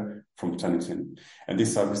software from Turnitin. And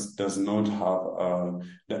this service does not have,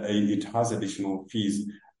 it has additional fees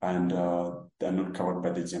and they're not covered by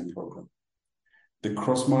the GEM program. The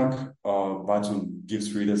crossmark button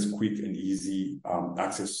gives readers quick and easy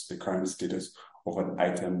access to the current status of an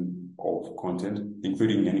item of content,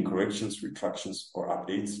 including any corrections, retractions, or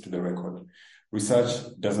updates to the record. Research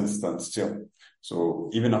doesn't stand still. So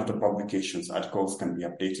even after publications, articles can be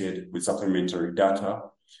updated with supplementary data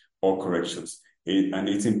or corrections. And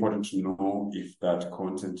it's important to know if that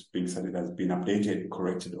content being cited has been updated,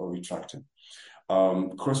 corrected, or retracted.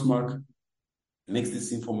 Crossmark makes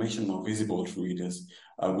this information more visible to readers.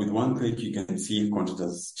 With one click, you can see if content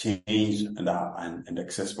has changed and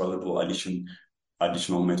access valuable addition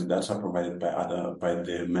additional metadata provided by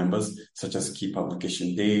the members, such as key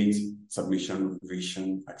publication date, submission,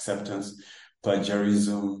 revision, acceptance,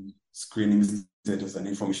 plagiarism, screening status, and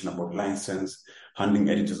information about license, handling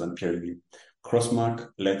editors, and peer review. Crossmark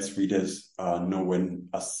lets readers know when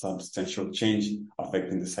a substantial change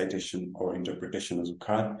affecting the citation or interpretation has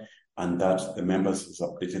occurred, and that the members has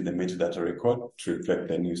updated the metadata record to reflect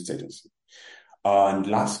their new status. And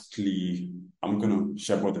lastly, I'm going to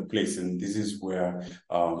share about the place, and this is where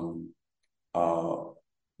the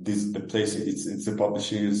place, it's the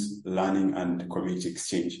publishers learning and community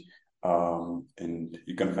exchange, and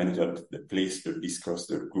you can find it at the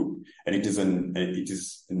place.discourse.group, and it is a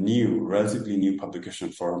new, relatively new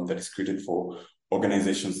publication forum that is created for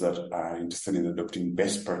organizations that are interested in adopting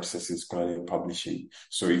best practices in scholarly publishing.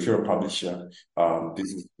 So if you're a publisher, this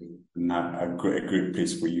is not a great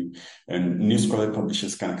place for you. And new scholarly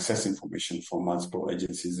publishers can access information from multiple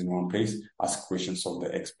agencies in one place, ask questions of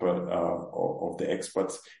the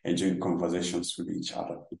experts, and join conversations with each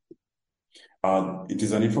other. It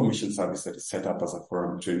is an information service that is set up as a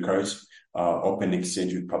forum to encourage open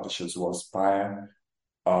exchange with publishers who aspire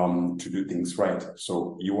to do things right.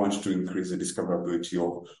 So you want to increase the discoverability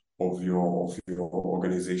of your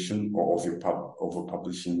organization or of a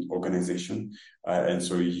publishing organization, and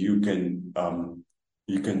so you can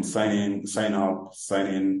sign in,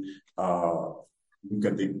 look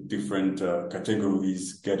at the different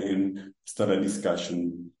categories, get in, start a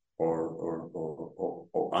discussion, or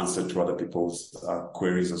answer to other people's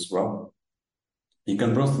queries as well. You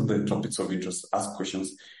can browse through the topics of interest, ask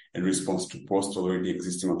questions in response to posts already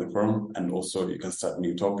existing on the forum, and also you can start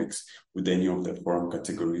new topics with any of the forum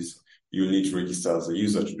categories. You'll need to register as a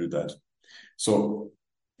user to do that. So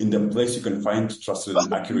in the place you can find trusted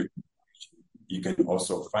and accurate information. You can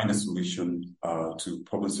also find a solution to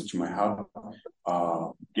problems that you might have,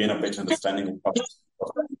 gain a better understanding of publishing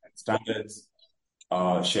standards,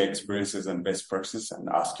 share experiences and best practices, and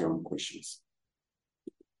ask your own questions.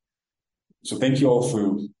 So thank you all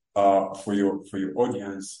for your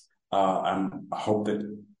audience. I hope that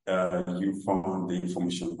you found the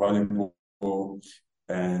information valuable.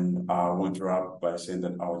 And I want to wrap by saying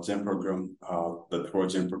that our GEM program, the Pro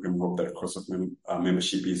GEM program, hope that Crossref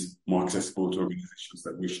membership is more accessible to organizations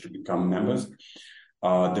that wish to become members.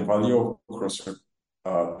 The value of Crossref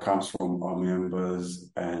comes from our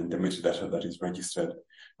members and the metadata that is registered.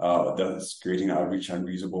 That's creating a rich and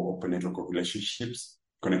reusable open network of relationships,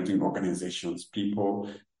 connecting organizations, people,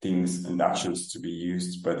 things, and actions to be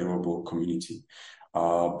used by the global community.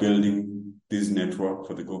 Building this network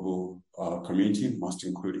for the global community must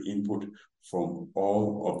include input from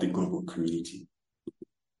all of the global community.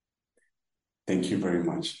 Thank you very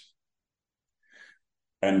much.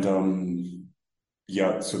 And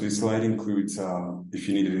yeah, so this slide includes, if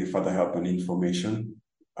you need any further help and information,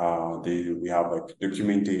 we have like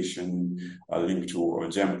documentation, a link to our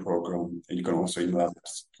GEM program, and you can also email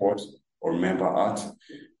us support or member art.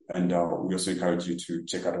 And we also encourage you to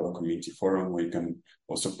check out our community forum, where you can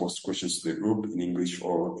also post questions to the group in English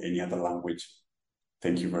or any other language.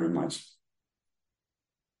 Thank you very much.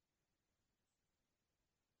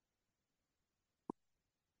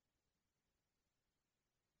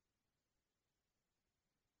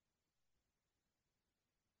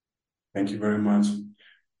 Thank you very much.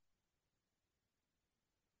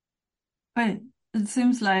 Wait, it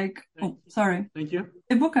seems like, oh, sorry. Thank you.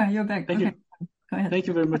 Ibuka, you're back. Thank okay. you. Go ahead. Thank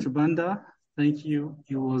you very much, Ubanda. Thank you.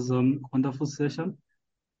 It was a wonderful session.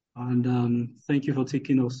 And thank you for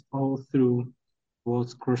taking us all through what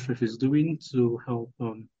Crossref is doing to help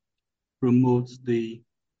promote the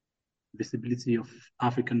visibility of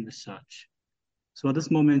African research. So at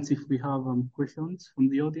this moment, if we have questions from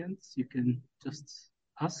the audience, you can just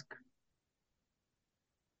ask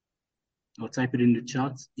or type it in the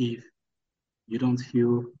chat if you don't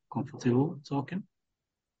feel comfortable talking.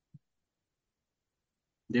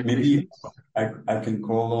 Maybe I can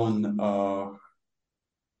call on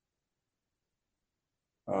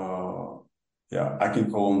yeah, I can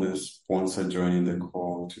call on the sponsor joining the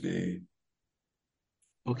call today.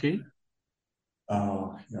 Okay.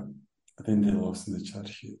 Yeah, I think they lost in the chat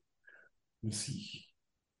here. Let me see.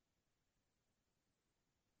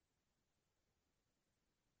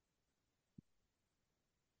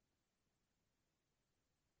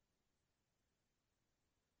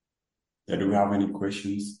 Yeah, do we have any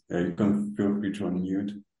questions? You can feel free to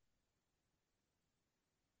unmute.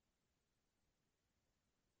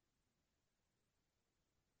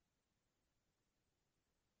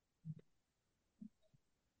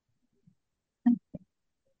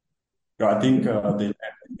 Yeah, I think the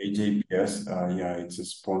AJPS, yeah, it's a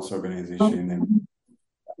sponsor organization in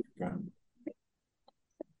Africa.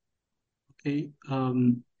 Okay.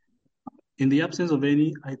 In the absence of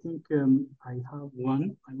any, I think I have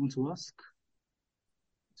one I want to ask.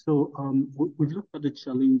 So we've looked at the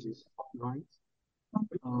challenges, right?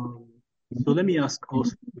 So let me ask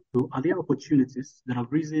also, are there opportunities that have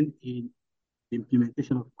risen in the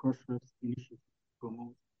implementation of Crossref's initiative to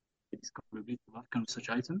promote the discoverability of African research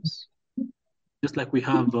items? Just like we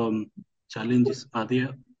have challenges, are there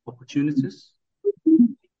opportunities?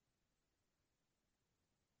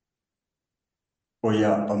 Oh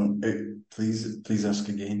yeah, please ask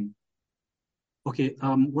again. Okay,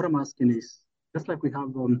 what I'm asking is, just like we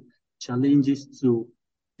have challenges to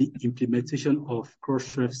the implementation of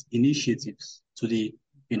Crossref's initiatives to the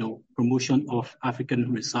promotion of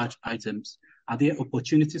African research items, are there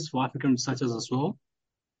opportunities for African researchers as well?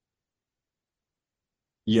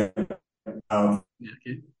 Yeah.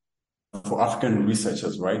 Okay. For African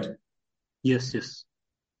researchers, right? Yes, yes.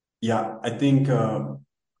 Yeah, I think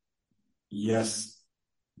yes,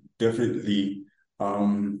 definitely.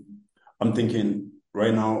 I'm thinking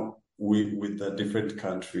right now with the different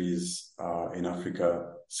countries in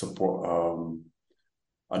Africa support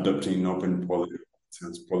adopting open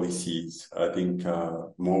policies. I think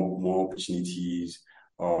more opportunities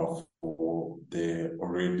for the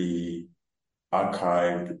already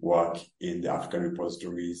archived work in the African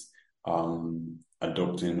repositories,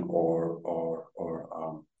 adopting or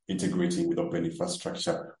integrating with open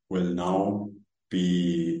infrastructure will now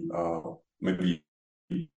be maybe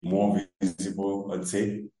more visible, I'd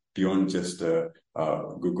say, beyond just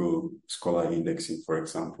Google Scholar indexing, for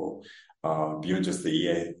example, beyond just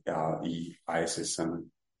the EISSN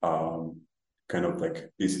kind of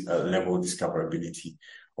like this level of discoverability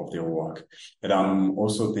of their work. And I'm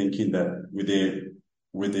also thinking that with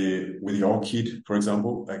the ORCID, for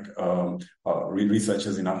example, like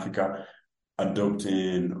researchers in Africa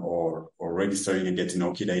adopting or registering and getting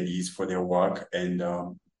ORCID IDs for their work and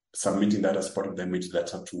submitting that as part of their image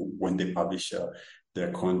letter to when they publish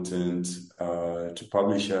their content to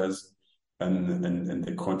publishers, and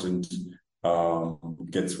the content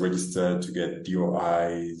gets registered to get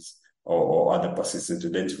DOIs or other persistent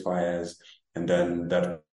identifiers, and then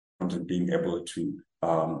that content being able to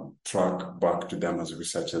track back to them as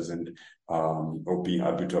researchers and or being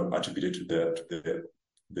able to attribute it to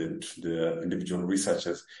the individual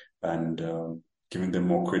researchers and giving them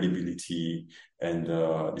more credibility and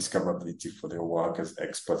discoverability for their work as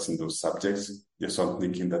experts in those subjects. Yes, so I'm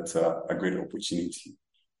thinking that's a great opportunity.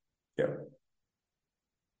 Yeah.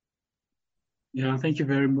 Yeah, thank you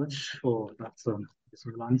very much for that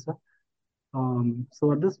useful answer.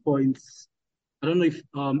 So at this point, I don't know if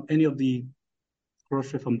any of the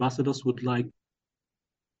Crossref ambassadors would like.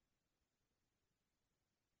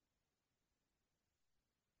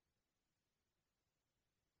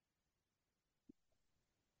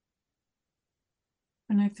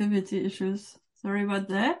 Connectivity issues. Sorry about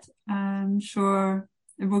that. I'm sure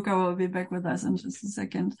Ibuka will be back with us in just a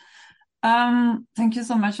second. Thank you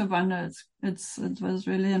so much, Obanda. It was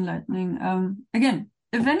really enlightening. Again,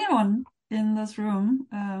 if anyone in this room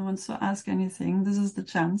wants to ask anything, this is the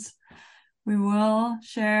chance. We will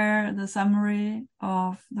share the summary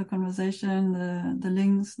of the conversation, the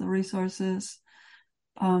links, the resources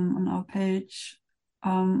on our page.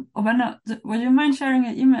 Obanda, would you mind sharing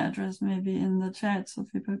your email address maybe in the chat so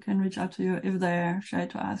people can reach out to you if they're shy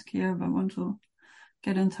to ask here but want to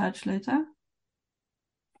get in touch later?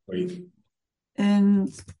 Great. And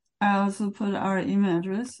I also put our email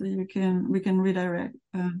address so we can redirect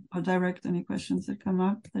or direct any questions that come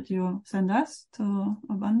up that you send us to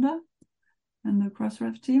Obanda and the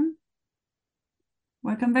Crossref team.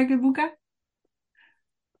 Welcome back, Ibuka.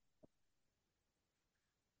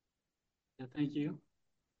 Yeah, thank you.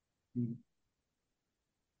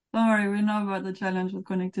 Don't worry, we know about the challenge with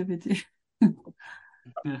connectivity.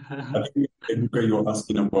 I think you're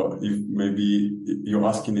asking about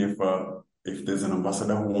if there's an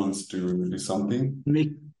ambassador who wants to do something.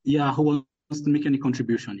 Who wants to make any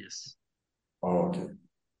contribution? Yes. Oh, okay.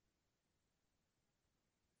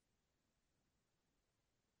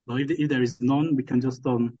 Well, if there is none, we can just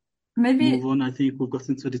maybe move on. I think we've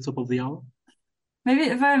gotten to the top of the hour. Maybe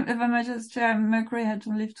if I might just share, Mercury had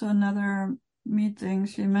to leave to another meeting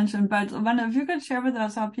she mentioned, but Wanda, if you could share with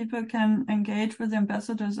us how people can engage with the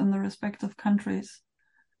ambassadors in the respective countries.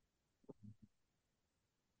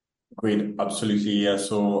 Great, absolutely, yeah.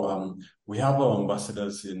 So we have our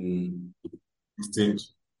ambassadors in stage.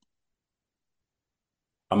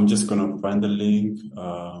 I'm just gonna find the link.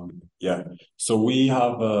 Yeah. So we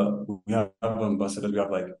have ambassadors. We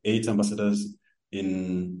have like 8 ambassadors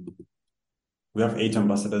in We have 8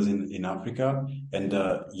 ambassadors in Africa, and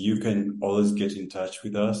you can always get in touch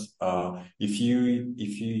with us. If you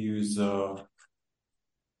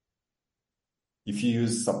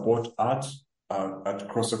use support at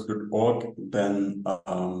crossref.org, then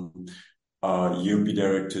you'll be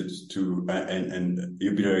directed to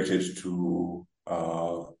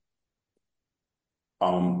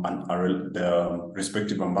the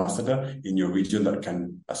respective ambassador in your region that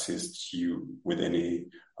can assist you with any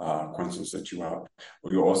concerns that you have.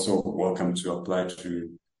 You're also welcome to apply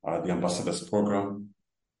to the ambassadors program.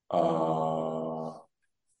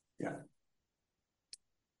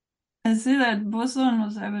 I see that Boson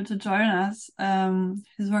was able to join us.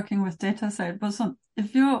 He's working with DataCite. Boson,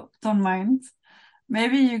 if you don't mind,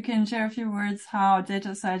 maybe you can share a few words how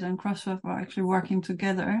DataCite and Crossref are actually working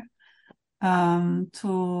together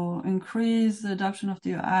to increase the adoption of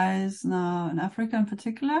DOIs now in Africa in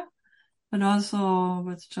particular, but also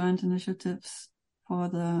with joint initiatives for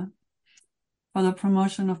the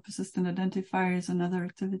promotion of persistent identifiers and other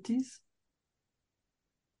activities.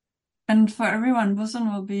 And for everyone,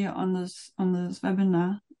 Boson will be on this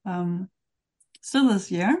webinar still this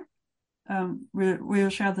year. We'll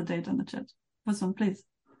share the date in the chat. Boson, please.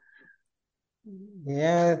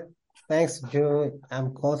 Yeah, thanks, Joe.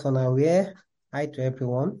 I'm caught unaware. Hi to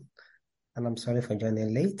everyone, and I'm sorry for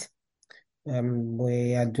joining late.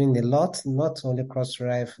 We are doing a lot, not only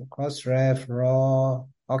Crossref, Raw,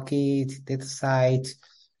 ORCID, DataCite.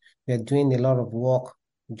 We are doing a lot of work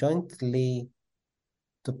jointly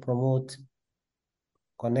to promote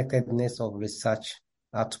connectedness of research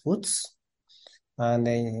outputs. And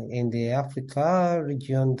in the Africa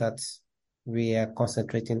region that we are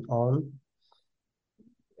concentrating on,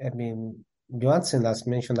 I mean, Johansson has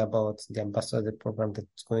mentioned about the ambassador program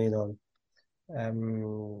that's going on.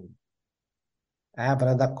 I have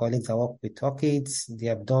another colleague that work with ORCID. They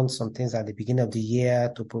have done some things at the beginning of the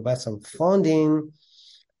year to provide some funding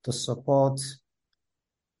to support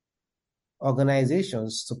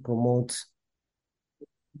organizations to promote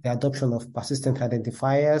the adoption of persistent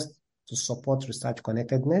identifiers to support research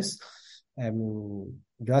connectedness.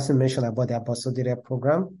 Johansson mentioned about the ambassador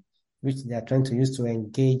program, which they are trying to use to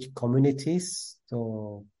engage communities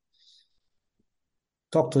to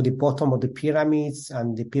talk to the bottom of the pyramids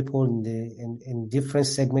and the people in different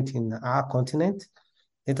segments in our continent.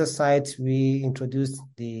 DataCite, we introduced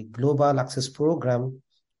the Global Access Program,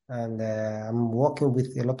 and I'm working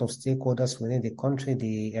with a lot of stakeholders within the country,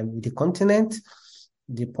 the continent,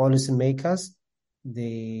 the policymakers,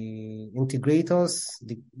 the integrators,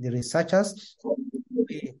 the researchers.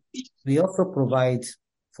 We also provide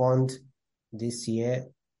fund this year,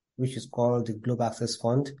 which is called the Global Access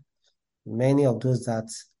Fund. Many of those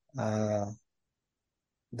that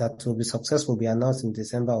will be successful will be announced in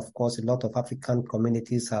December. Of course, a lot of African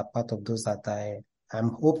communities are part of those that I am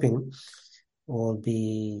hoping will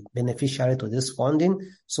be beneficiary to this funding.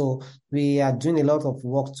 So we are doing a lot of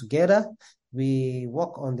work together. We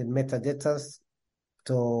work on the metadata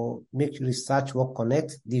to make research work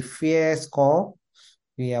connect. The FAIR score,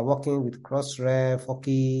 we are working with Crossref,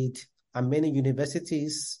 ORCID, and many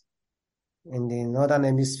universities in the Northern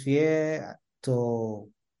Hemisphere to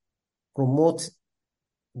promote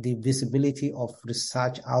the visibility of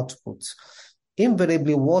research outputs.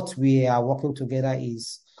 Invariably, what we are working together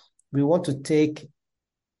is we want to take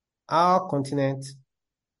our continent,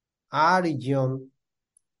 our region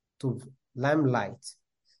to limelight,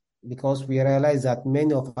 because we realize that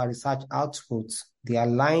many of our research outputs, they are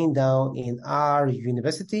lying down in our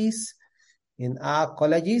universities, in our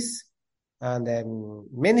colleges, and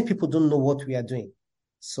many people don't know what we are doing.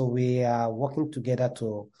 So we are working together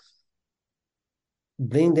to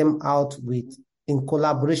bring them out in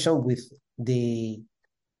collaboration with the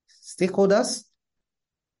stakeholders,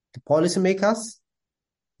 the policymakers,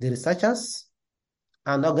 the researchers,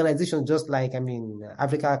 and organizations just like,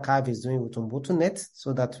 Africa Archive is doing with Ubuntu.net,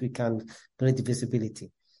 so that we can create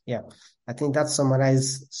visibility. Yeah, I think that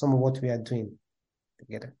summarizes some of what we are doing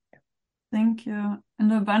together. Thank you. And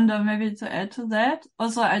Ubanda, maybe to add to that,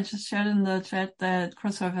 also I just shared in the chat that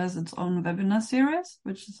Crossref has its own webinar series,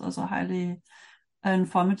 which is also highly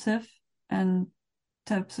informative and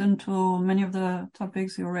taps into many of the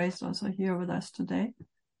topics you raised also here with us today.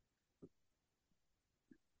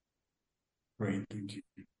 Great, thank you.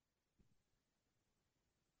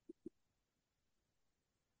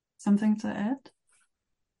 Something to add?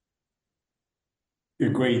 Yeah,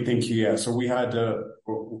 great, thank you. Yeah, so we had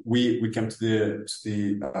we came to the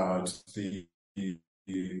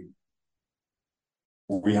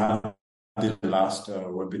we had the last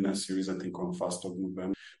webinar series, I think, on 1st of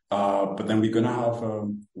November. But then we're gonna have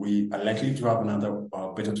we are likely to have another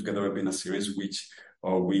Better Together webinar series, which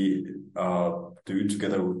we do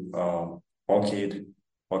together with Orchid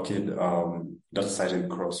data site and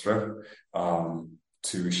Crossref,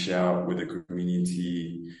 to share with the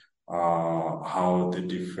community how the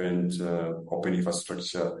different open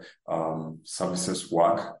infrastructure services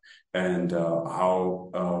work, and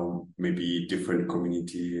how maybe different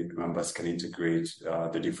community members can integrate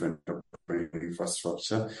the different open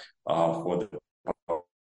infrastructure for the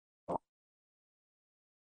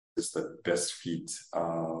that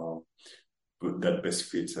best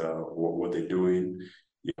fit what they're doing.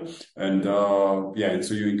 Yeah. And and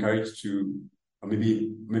so you're encouraged to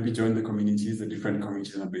maybe join the communities, the different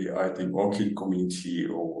communities, maybe I think Orchid community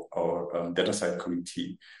or data site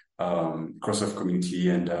community, Crossref community,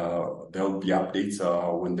 and there'll be updates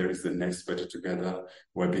when there is the next Better Together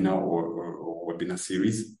webinar or webinar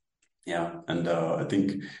series. Yeah, and I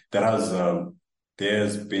think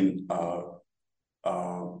there's been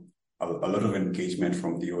a lot of engagement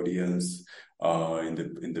from the audience in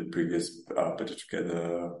the previous Better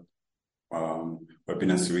Together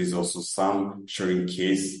webinar series. Also, some showing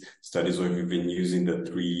case studies where we've been using the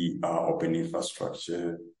 3 open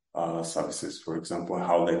infrastructure services, for example,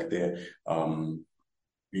 how like they're how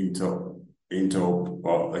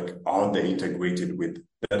they're integrated with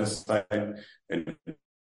data site and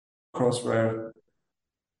Crossref.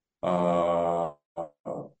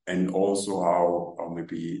 And also how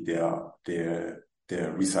maybe their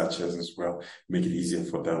researchers as well make it easier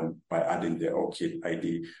for them by adding their ORCID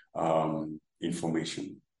ID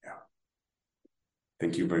information. Yeah.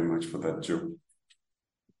 Thank you very much for that, Joe.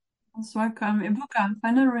 Most welcome. Ibuka,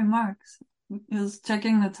 final remarks. Is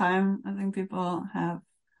checking the time. I think people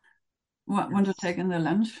want to take in their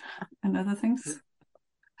lunch and other things.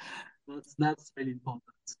 That's really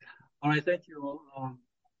important. All right, thank you all.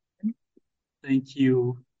 Thank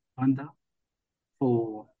you, Wanda,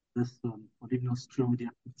 for this for leading us through the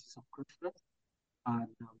activities of Crossref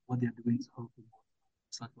and what they are doing to help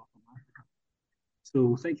South Africa.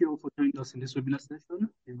 So thank you all for joining us in this webinar session.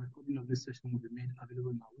 A recording of this session will be made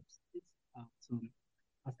available on our website at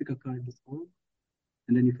africacarve.org,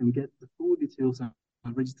 and then you can get the full details and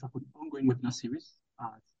register for the ongoing webinar series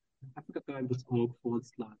at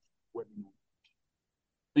africacarve.org/webinar.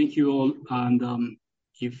 Thank you all, and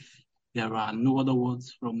if there are no other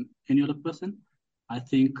words from any other person, I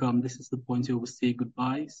think this is the point where we'll say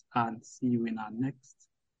goodbyes and see you in our next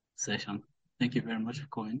session. Thank you very much for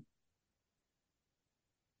coming.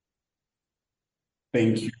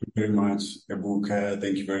 Thank you very much, Ibuka.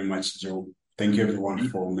 Thank you very much, Joe. Thank you, everyone,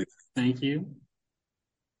 for listening. Thank you.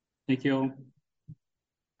 Thank you all.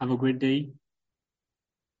 Have a great day.